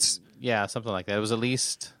 25 points? Yeah, something like that. It was at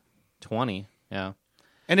least 20. Yeah.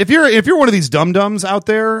 And if you're one of these dum-dums out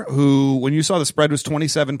there who, when you saw the spread was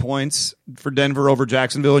 27 points for Denver over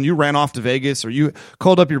Jacksonville, and you ran off to Vegas, or you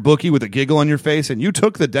called up your bookie with a giggle on your face, and you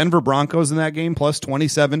took the Denver Broncos in that game plus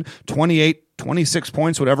 27, 28, 26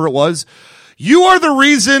 points, whatever it was, you are the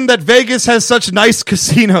reason that Vegas has such nice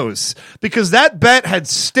casinos, because that bet had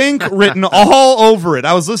stink written all over it.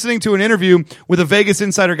 I was listening to an interview with a Vegas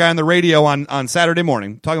insider guy on the radio on Saturday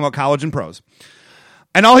morning, talking about college and pros.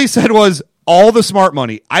 And all he said was, all the smart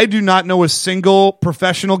money. I do not know a single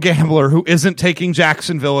professional gambler who isn't taking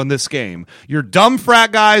Jacksonville in this game. Your dumb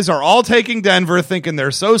frat guys are all taking Denver thinking they're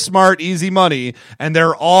so smart, easy money, and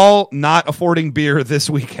they're all not affording beer this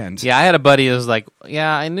weekend. Yeah, I had a buddy who was like,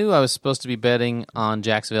 yeah, I knew I was supposed to be betting on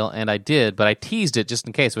Jacksonville, and I did, but I teased it just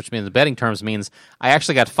in case, which means the betting terms means I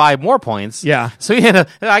actually got 5 more points. Yeah. So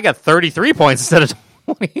I got 33 points instead of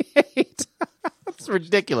 28. It's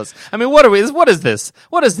ridiculous. I mean, what is this?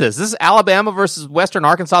 What is this? This is Alabama versus Western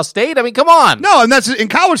Arkansas State? I mean, come on. No, and that's in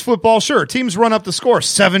college football, sure. Teams run up the score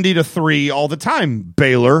 70-3 all the time.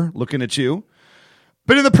 Baylor, looking at you.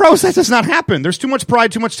 But in the pros, that does not happen. There's too much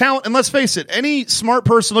pride, too much talent. And let's face it, any smart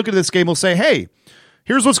person looking at this game will say, hey,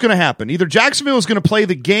 here's what's going to happen. Either Jacksonville is going to play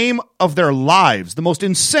the game of their lives, the most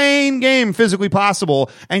insane game physically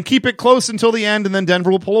possible, and keep it close until the end, and then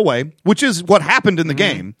Denver will pull away, which is what happened in the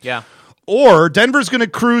game. Yeah. Or Denver's going to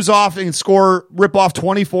cruise off and rip off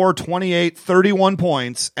 24, 28, 31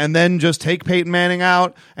 points, and then just take Peyton Manning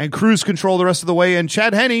out and cruise control the rest of the way. And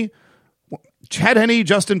Chad Henne,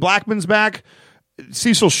 Justin Blackmon's back.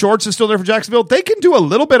 Cecil Shorts is still there for Jacksonville. They can do a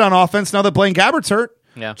little bit on offense now that Blaine Gabbert's hurt.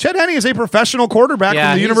 Yeah. Chad Henne is a professional quarterback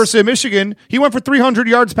from the University of Michigan. He went for 300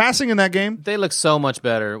 yards passing in that game. They look so much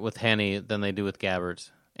better with Henne than they do with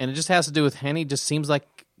Gabbert. And it just has to do with Henne just seems like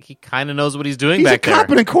he kind of knows what he's doing back there. He's a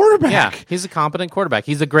competent quarterback. Yeah, he's a competent quarterback.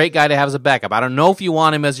 He's a great guy to have as a backup. I don't know if you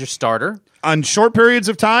want him as your starter. On short periods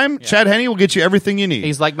of time, Chad Henne will get you everything you need.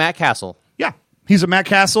 He's like Matt Castle. Yeah. He's a Matt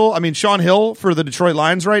Castle. I mean, Sean Hill for the Detroit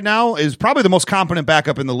Lions right now is probably the most competent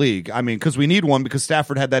backup in the league. I mean, because we need one because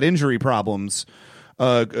Stafford had that injury problems.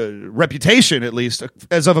 Reputation, at least,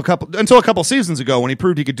 until a couple seasons ago when he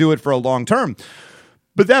proved he could do it for a long term.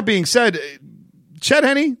 But that being said, Chad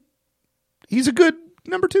Henne, he's a good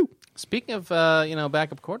number 2. Speaking of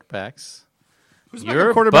backup quarterbacks, Who's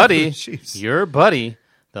your quarterback buddy,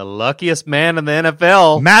 the luckiest man in the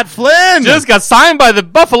NFL, Matt Flynn, just got signed by the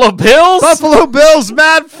Buffalo Bills. Buffalo Bills,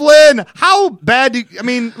 Matt Flynn. How bad?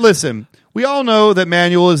 Listen, we all know that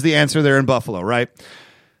Manuel is the answer there in Buffalo, right?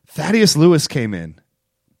 Thaddeus Lewis came in,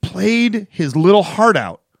 played his little heart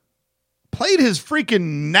out, played his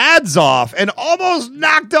freaking nads off, and almost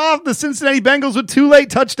knocked off the Cincinnati Bengals with 2 late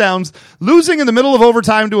touchdowns, losing in the middle of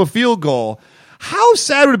overtime to a field goal. How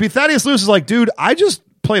sad would it be? Thaddeus Lewis is like, dude, I just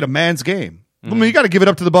played a man's game. I mean, you got to give it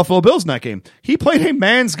up to the Buffalo Bills in that game. He played a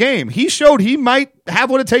man's game. He showed he might have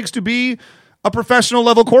what it takes to be a professional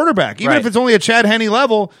level quarterback. Even if it's only a Chad Henne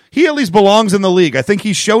level, he at least belongs in the league. I think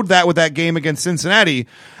he showed that with that game against Cincinnati.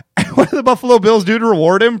 And what did the Buffalo Bills do to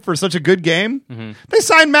reward him for such a good game? They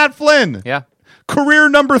signed Matt Flynn. Yeah. Career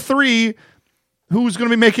number 3, who's going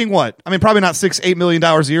to be making what? I mean, probably not $6-8 million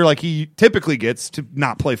a year like he typically gets to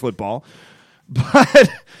not play football. But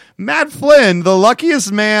Matt Flynn, the luckiest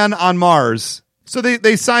man on Mars. So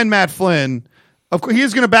they signed Matt Flynn. Of course, he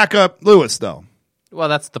is going to back up Lewis, though. Well,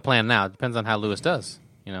 that's the plan now. It depends on how Lewis does.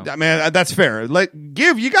 You know, I mean, that's fair.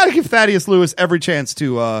 You got to give Thaddeus Lewis every chance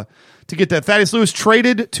to get that. Thaddeus Lewis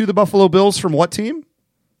traded to the Buffalo Bills from what team?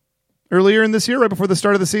 Earlier in this year, right before the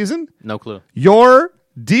start of the season? No clue. Your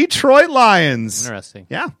Detroit Lions. Interesting.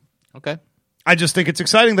 Yeah. Okay. I just think it's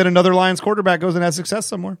exciting that another Lions quarterback goes and has success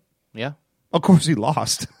somewhere. Yeah. Of course, he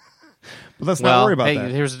lost. But let's not worry about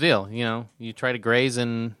that. Here's the deal. You know, you try to graze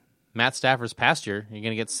in Matt Stafford's pasture, you're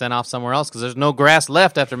going to get sent off somewhere else because there's no grass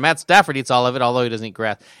left after Matt Stafford eats all of it, although he doesn't eat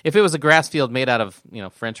grass. If it was a grass field made out of,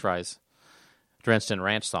 French fries drenched in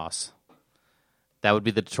ranch sauce, that would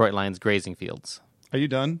be the Detroit Lions grazing fields. Are you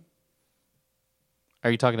done?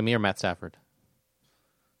 Are you talking to me or Matt Stafford?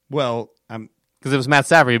 Well, I'm... Because if it was Matt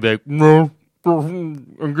Stafford, he'd be like, no,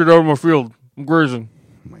 get out of my field. I'm grazing.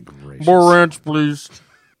 Oh my gracious. More ranch, please.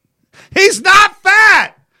 He's not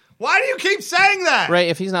fat! Why do you keep saying that? Ray,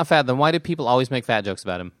 if he's not fat, then why do people always make fat jokes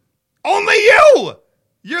about him? Only you!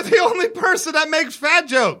 You're the only person that makes fat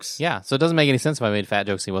jokes. Yeah, so it doesn't make any sense if I made fat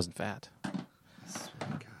jokes and he wasn't fat. Oh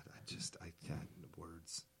my God, I can't.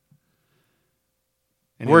 Words.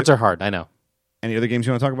 Words are hard, I know. Any other games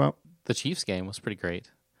you want to talk about? The Chiefs game was pretty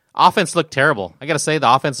great. Offense looked terrible. I got to say,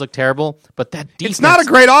 the offense looked terrible, but that defense... It's not a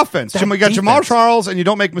great offense. That You got Jamal defense. Charles, and you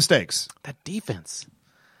don't make mistakes. That defense.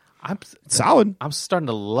 Solid. I'm starting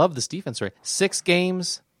to love this defense, Ray. 6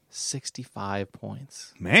 games, 65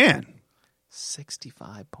 points. Man.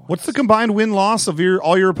 65 points. What's the combined win-loss of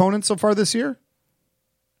all your opponents so far this year?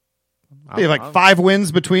 They have like 5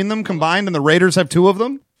 wins between them combined, and the Raiders have 2 of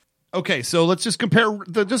them. Okay, so let's just compare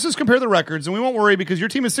the records, and we won't worry because your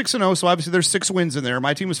team is 6-0, so obviously there's 6 wins in there.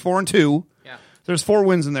 My team is 4-2. Yeah. There's 4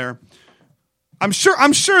 wins in there. I'm sure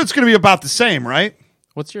it's going to be about the same, right?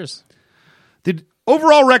 What's yours? The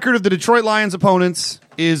overall record of the Detroit Lions opponents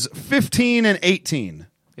is 15-18.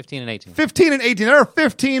 15 and 18. 15-18. There are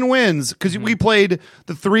 15 wins because we played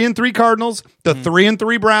the 3-3 Cardinals, the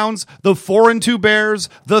 3-3 Browns, the 4-2 Bears,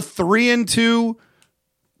 the 3-2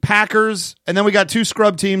 Packers, and then we got 2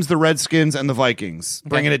 scrub teams, the Redskins and the Vikings,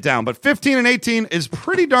 bringing it down. But 15-18 is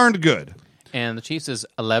pretty darned good. And the Chiefs is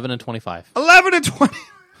 11-25. 11-20.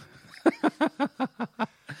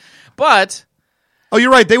 But Oh,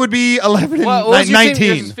 you're right. They would be 11 and 19.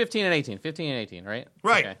 Yours is 15 and 18. 15 and 18, right?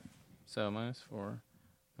 Right. Okay. So -4,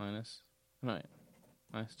 -9,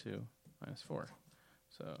 -2, -4.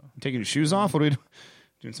 So Taking your shoes off? What are we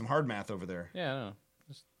doing? Some hard math over there. yeah, I don't know.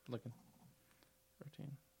 Just looking.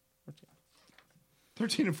 13, 14.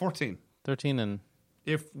 13 and 14. 13 and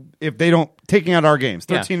If they don't, taking out our games,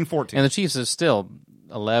 13 yeah. and 14. And the Chiefs is still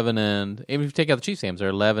 11 and even if you take out the Chiefs games, they're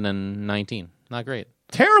 11 and 19. Not great.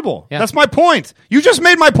 Terrible. Yeah. That's my point. You just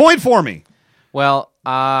made my point for me. Well,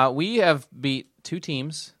 we have beat 2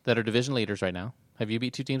 teams that are division leaders right now. Have you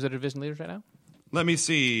beat 2 teams that are division leaders right now? Let me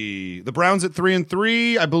see. The Browns at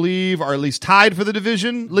 3-3, I believe, are at least tied for the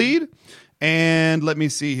division lead. And let me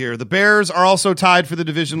see here. The Bears are also tied for the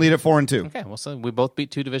division lead at 4-2. Okay, well, so we both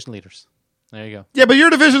beat 2 division leaders. There you go. Yeah, but your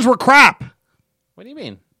divisions were crap. What do you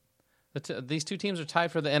mean? These 2 teams are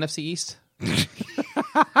tied for the NFC East?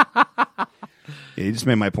 Yeah, you just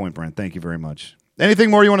made my point, Brent. Thank you very much.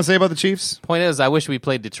 Anything more you want to say about the Chiefs? Point is, I wish we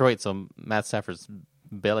played Detroit so Matt Stafford's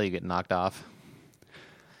belly would get knocked off.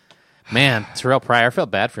 Man, Terrell Pryor, I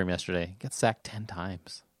felt bad for him yesterday. He got sacked 10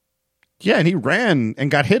 times. Yeah, and he ran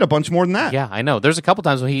and got hit a bunch more than that. Yeah, I know. There's a couple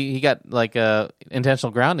times when he got like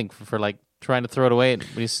intentional grounding for like trying to throw it away.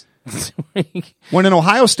 When an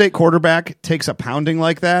Ohio State quarterback takes a pounding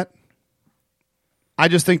like that, I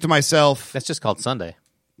just think to myself... That's just called Sunday.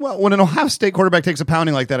 Well, when an Ohio State quarterback takes a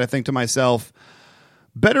pounding like that, I think to myself,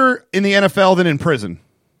 better in the NFL than in prison,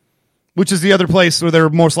 which is the other place where they're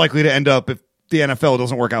most likely to end up if the NFL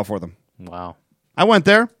doesn't work out for them. Wow. I went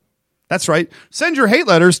there. That's right. Send your hate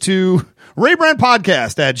letters to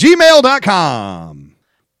RayBrandtPodcast@gmail.com.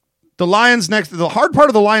 The Lions the hard part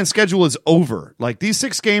of the Lions schedule is over. Like these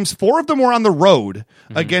 6 games, 4 of them were on the road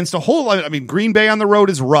against a whole, Green Bay on the road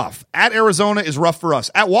is rough. At Arizona is rough for us.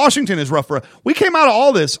 At Washington is rough for us. We came out of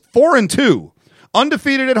all this 4-2.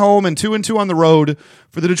 undefeated at home and 2-2 on the road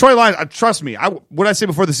for the Detroit Lions. Trust me, what I say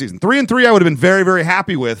before the season, 3-3 I would have been very, very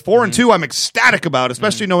happy with. 4-2 I'm ecstatic about,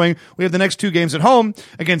 especially knowing we have the next 2 games at home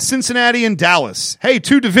against Cincinnati and Dallas. Hey,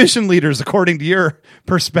 2 division leaders according to your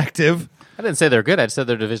perspective. I didn't say they're good. I said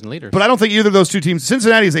they're division leaders. But I don't think either of those 2 teams.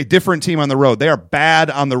 Cincinnati is a different team on the road. They are bad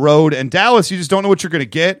on the road. And Dallas, you just don't know what you're going to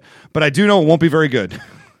get. But I do know it won't be very good,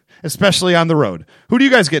 especially on the road. Who do you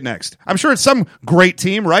guys get next? I'm sure it's some great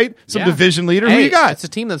team, right? Some division leader. Hey, who you got? It's a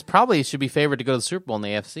team that's probably should be favored to go to the Super Bowl in the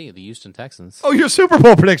AFC, the Houston Texans. Oh, your Super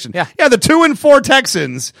Bowl prediction. Yeah. Yeah, the 2-4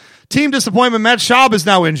 Texans. Team disappointment. Matt Schaub is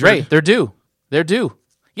now injured. Right, they're due. They're due.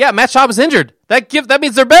 Yeah, Matt Schaub is injured. That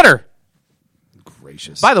means they're better.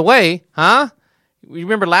 Gracious. By the way, you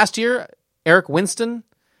remember last year, Eric Winston,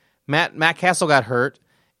 Matt Castle got hurt,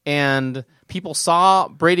 and people saw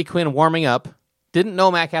Brady Quinn warming up, didn't know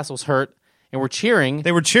Matt Castle was hurt, and were cheering.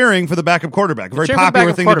 They were cheering for the backup quarterback. A very cheering for the popular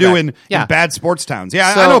backup thing to do in quarterback. bad sports towns.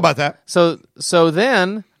 Yeah, I know about that. So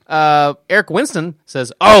then Eric Winston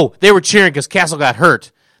says, "Oh, they were cheering because Castle got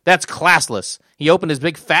hurt. That's classless." He opened his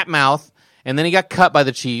big fat mouth, and then he got cut by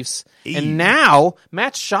the Chiefs. And now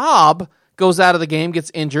Matt Schaub goes out of the game, gets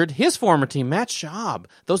injured. His former team, Matt Schaub,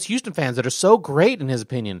 those Houston fans that are so great in his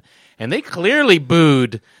opinion, and they clearly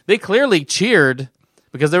booed. They clearly cheered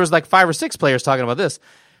because there was like 5 or 6 players talking about this.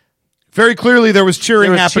 Very clearly there was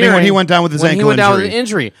cheering happening when he went down with his ankle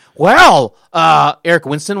injury. Well, Eric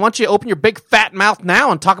Winston, why don't you open your big fat mouth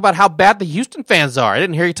now and talk about how bad the Houston fans are? I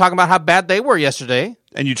didn't hear you talking about how bad they were yesterday.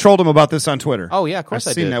 And you trolled him about this on Twitter. Oh, yeah, of course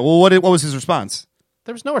I I've seen did. that. Well, what was his response?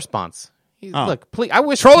 There was no response. Look, please. I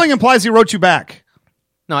wish Trolling implies he wrote you back.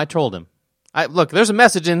 No, I trolled him. Look, there's a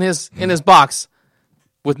message in his box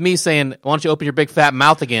with me saying, "Why don't you open your big fat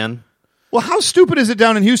mouth again?" Well, how stupid is it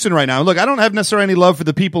down in Houston right now? Look, I don't have necessarily any love for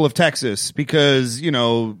the people of Texas because,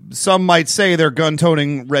 some might say they're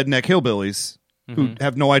gun-toting redneck hillbillies who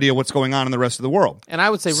have no idea what's going on in the rest of the world. And I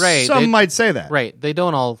would say, Ray, some might say that. Right, they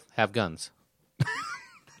don't all have guns.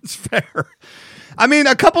 It's fair. I mean,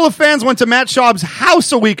 a couple of fans went to Matt Schaub's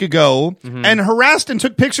house a week ago and harassed and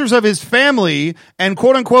took pictures of his family, and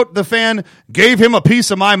quote unquote, the fan gave him a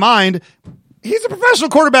piece of my mind. He's a professional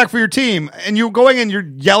quarterback for your team, and you're going and you're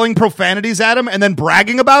yelling profanities at him and then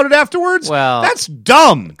bragging about it afterwards? Well, that's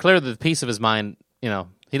dumb. Clearly, the piece of his mind,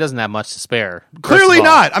 he doesn't have much to spare. Clearly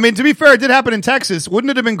not. I mean, to be fair, it did happen in Texas.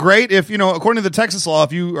 Wouldn't it have been great if, according to the Texas law,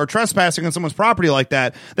 if you are trespassing on someone's property like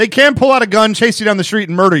that, they can pull out a gun, chase you down the street,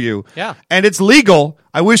 and murder you. Yeah. And it's legal.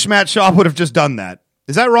 I wish Matt Schaub would have just done that.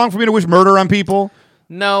 Is that wrong for me to wish murder on people?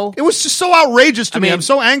 No. It was just so outrageous to me. I'm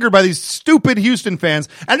so angered by these stupid Houston fans.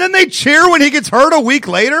 And then they cheer when he gets hurt a week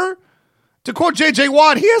later? To quote J.J.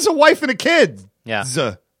 Watt, he has a wife and a kid. Yeah.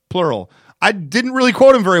 Plural. I didn't really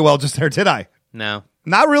quote him very well just there, did I? No.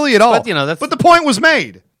 Not really at all. But, but the point was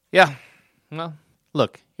made. Yeah. Well,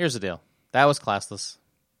 look, here's the deal. That was classless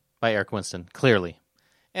by Eric Winston, clearly.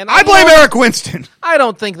 And I blame Eric Winston. I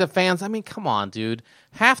don't think the fans, come on, dude.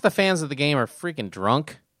 Half the fans of the game are freaking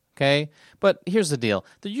drunk, okay? But here's the deal.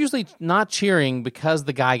 They're usually not cheering because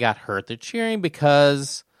the guy got hurt. They're cheering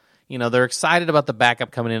because, they're excited about the backup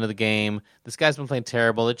coming into the game. This guy's been playing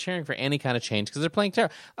terrible. They're cheering for any kind of change because they're playing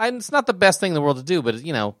terrible. It's not the best thing in the world to do, but,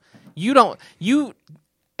 you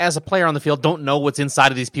as a player on the field don't know what's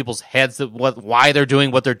inside of these people's heads, why they're doing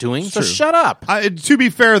what they're doing. So shut up. To be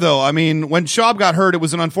fair, though, when Schaub got hurt, it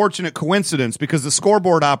was an unfortunate coincidence because the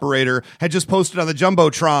scoreboard operator had just posted on the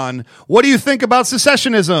Jumbotron, "What do you think about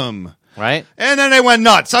secessionism?" Right? And then they went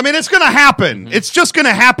nuts. It's going to happen. It's just going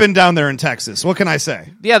to happen down there in Texas. What can I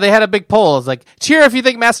say? Yeah, they had a big poll. It's like, cheer if you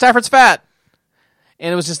think Matt Stafford's fat.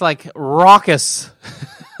 And it was just like raucous.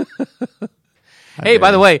 Hey,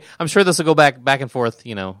 by the way, I'm sure this will go back and forth,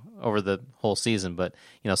 over the whole season. But,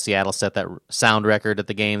 Seattle set that sound record at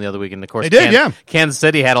the game the other week. And, of course, they did, yeah. Kansas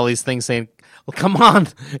City had all these things saying, well, come on.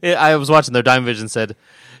 I was watching their Dime Vision said,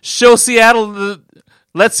 show Seattle,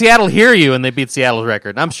 let Seattle hear you. And they beat Seattle's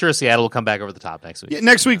record. And I'm sure Seattle will come back over the top next week. Yeah,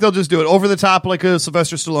 next week they'll just do it over the top like a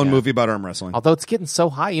Sylvester Stallone movie about arm wrestling. Although it's getting so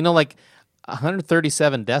high, like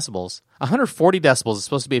 137 decibels. 140 decibels is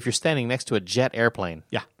supposed to be if you're standing next to a jet airplane.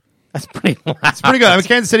 Yeah. That's pretty loud. It's pretty good.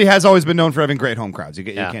 Kansas City has always been known for having great home crowds. You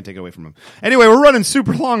can't take it away from them. Anyway, we're running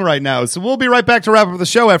super long right now, so we'll be right back to wrap up the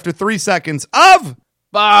show after 3 seconds of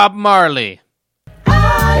Bob Marley.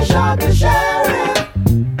 I shot the sheriff,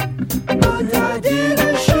 but I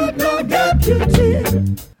didn't shoot no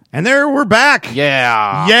deputy. And there we're back.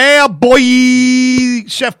 Yeah. Yeah, boy.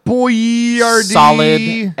 Chef Boyardee.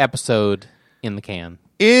 Solid episode in the can.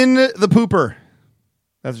 In the pooper.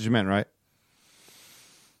 That's what you meant, right?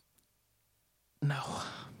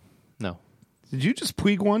 No. Did you just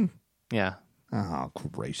Puig one? Yeah. Oh,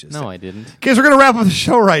 gracious. No, I didn't. Okay, so we're going to wrap up the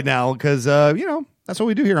show right now because, that's what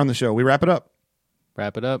we do here on the show. We wrap it up.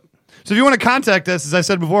 Wrap it up. So if you want to contact us, as I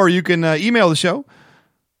said before, you can email the show,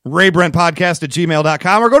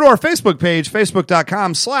 raybrentpodcast@gmail.com, or go to our Facebook page,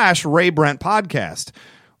 facebook.com/raybrentpodcast,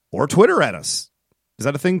 or Twitter at us. Is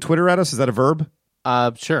that a thing? Twitter at us? Is that a verb?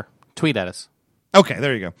 Sure. Tweet at us. Okay,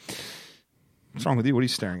 there you go. What's wrong with you? What are you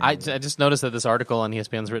staring I at? just noticed that this article on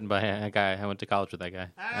ESPN is written by a guy. I went to college with that guy.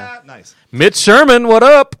 Nice. Mitch Sherman, what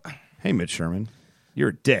up? Hey, Mitch Sherman. You're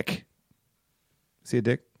a dick. See a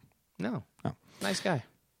dick? No. Oh. Nice guy.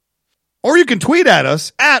 Or you can tweet at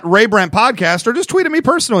us at Ray Brent Podcast, or just tweet at me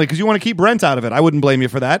personally because you want to keep Brent out of it. I wouldn't blame you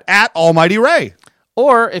for that. At Almighty Ray.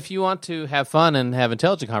 Or if you want to have fun and have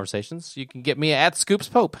intelligent conversations, you can get me at Scoops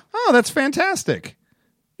Pope. Oh, that's fantastic.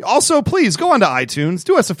 Also, please go onto iTunes.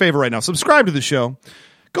 Do us a favor right now. Subscribe to the show.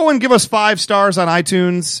 Go and give us 5 stars on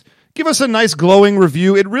iTunes. Give us a nice glowing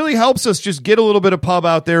review. It really helps us just get a little bit of pub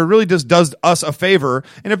out there. It really just does us a favor.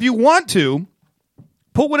 And if you want to,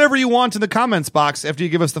 put whatever you want in the comments box after you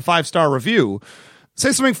give us the 5-star review.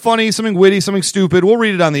 Say something funny, something witty, something stupid. We'll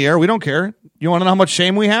read it on the air. We don't care. You want to know how much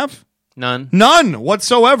shame we have? None. None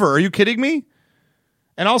whatsoever. Are you kidding me?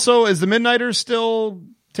 And also, is the Midnighters still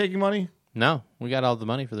taking money? No. We got all the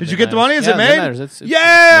money for the Did you get the Midnighters. money? Is Yeah, it made? Midnighters. It's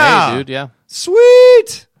Yeah! made, dude. Yeah.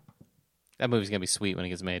 Sweet! That movie's going to be sweet when it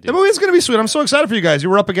gets made, dude. The movie's going to be sweet. I'm so excited for you guys. You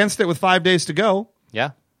were up against it with 5 days to go,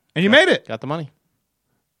 Yeah. and you made it. Got the money.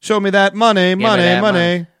 Show me that money, money, that money.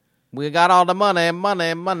 money. We got all the money.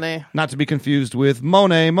 Not to be confused with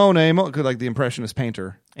Monet, like the Impressionist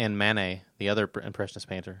painter. And Manet, the other Impressionist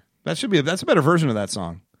painter. That's a better version of that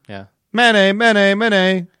song. Yeah. Manet,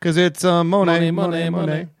 because it's Monet.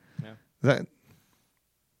 Money. That.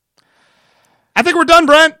 I think we're done,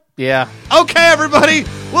 Brent. Yeah. Okay, everybody.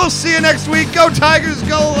 We'll see you next week. Go Tigers,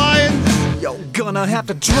 go Lions. You're gonna have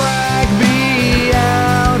to drag me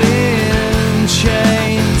out in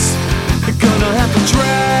chains. You're gonna have to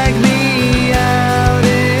drag me out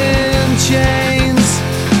in chains.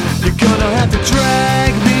 You're gonna have to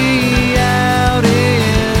drag me out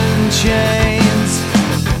in chains.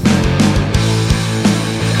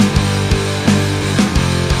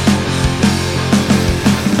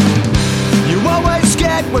 You always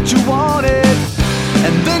get what you wanted,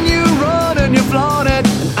 and then you run and you flaunt it.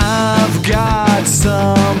 And I've got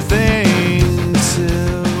something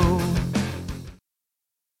to.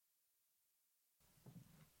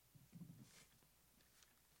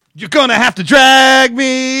 You're gonna have to drag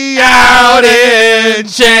me out in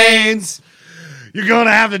chains. You're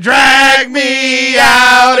gonna have to drag me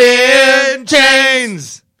out in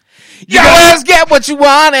chains. You always get what you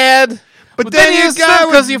wanted. But then you got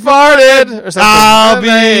because you farted. Or something. I'll be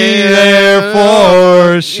there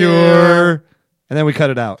for sure. And then we cut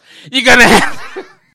it out. You're gonna have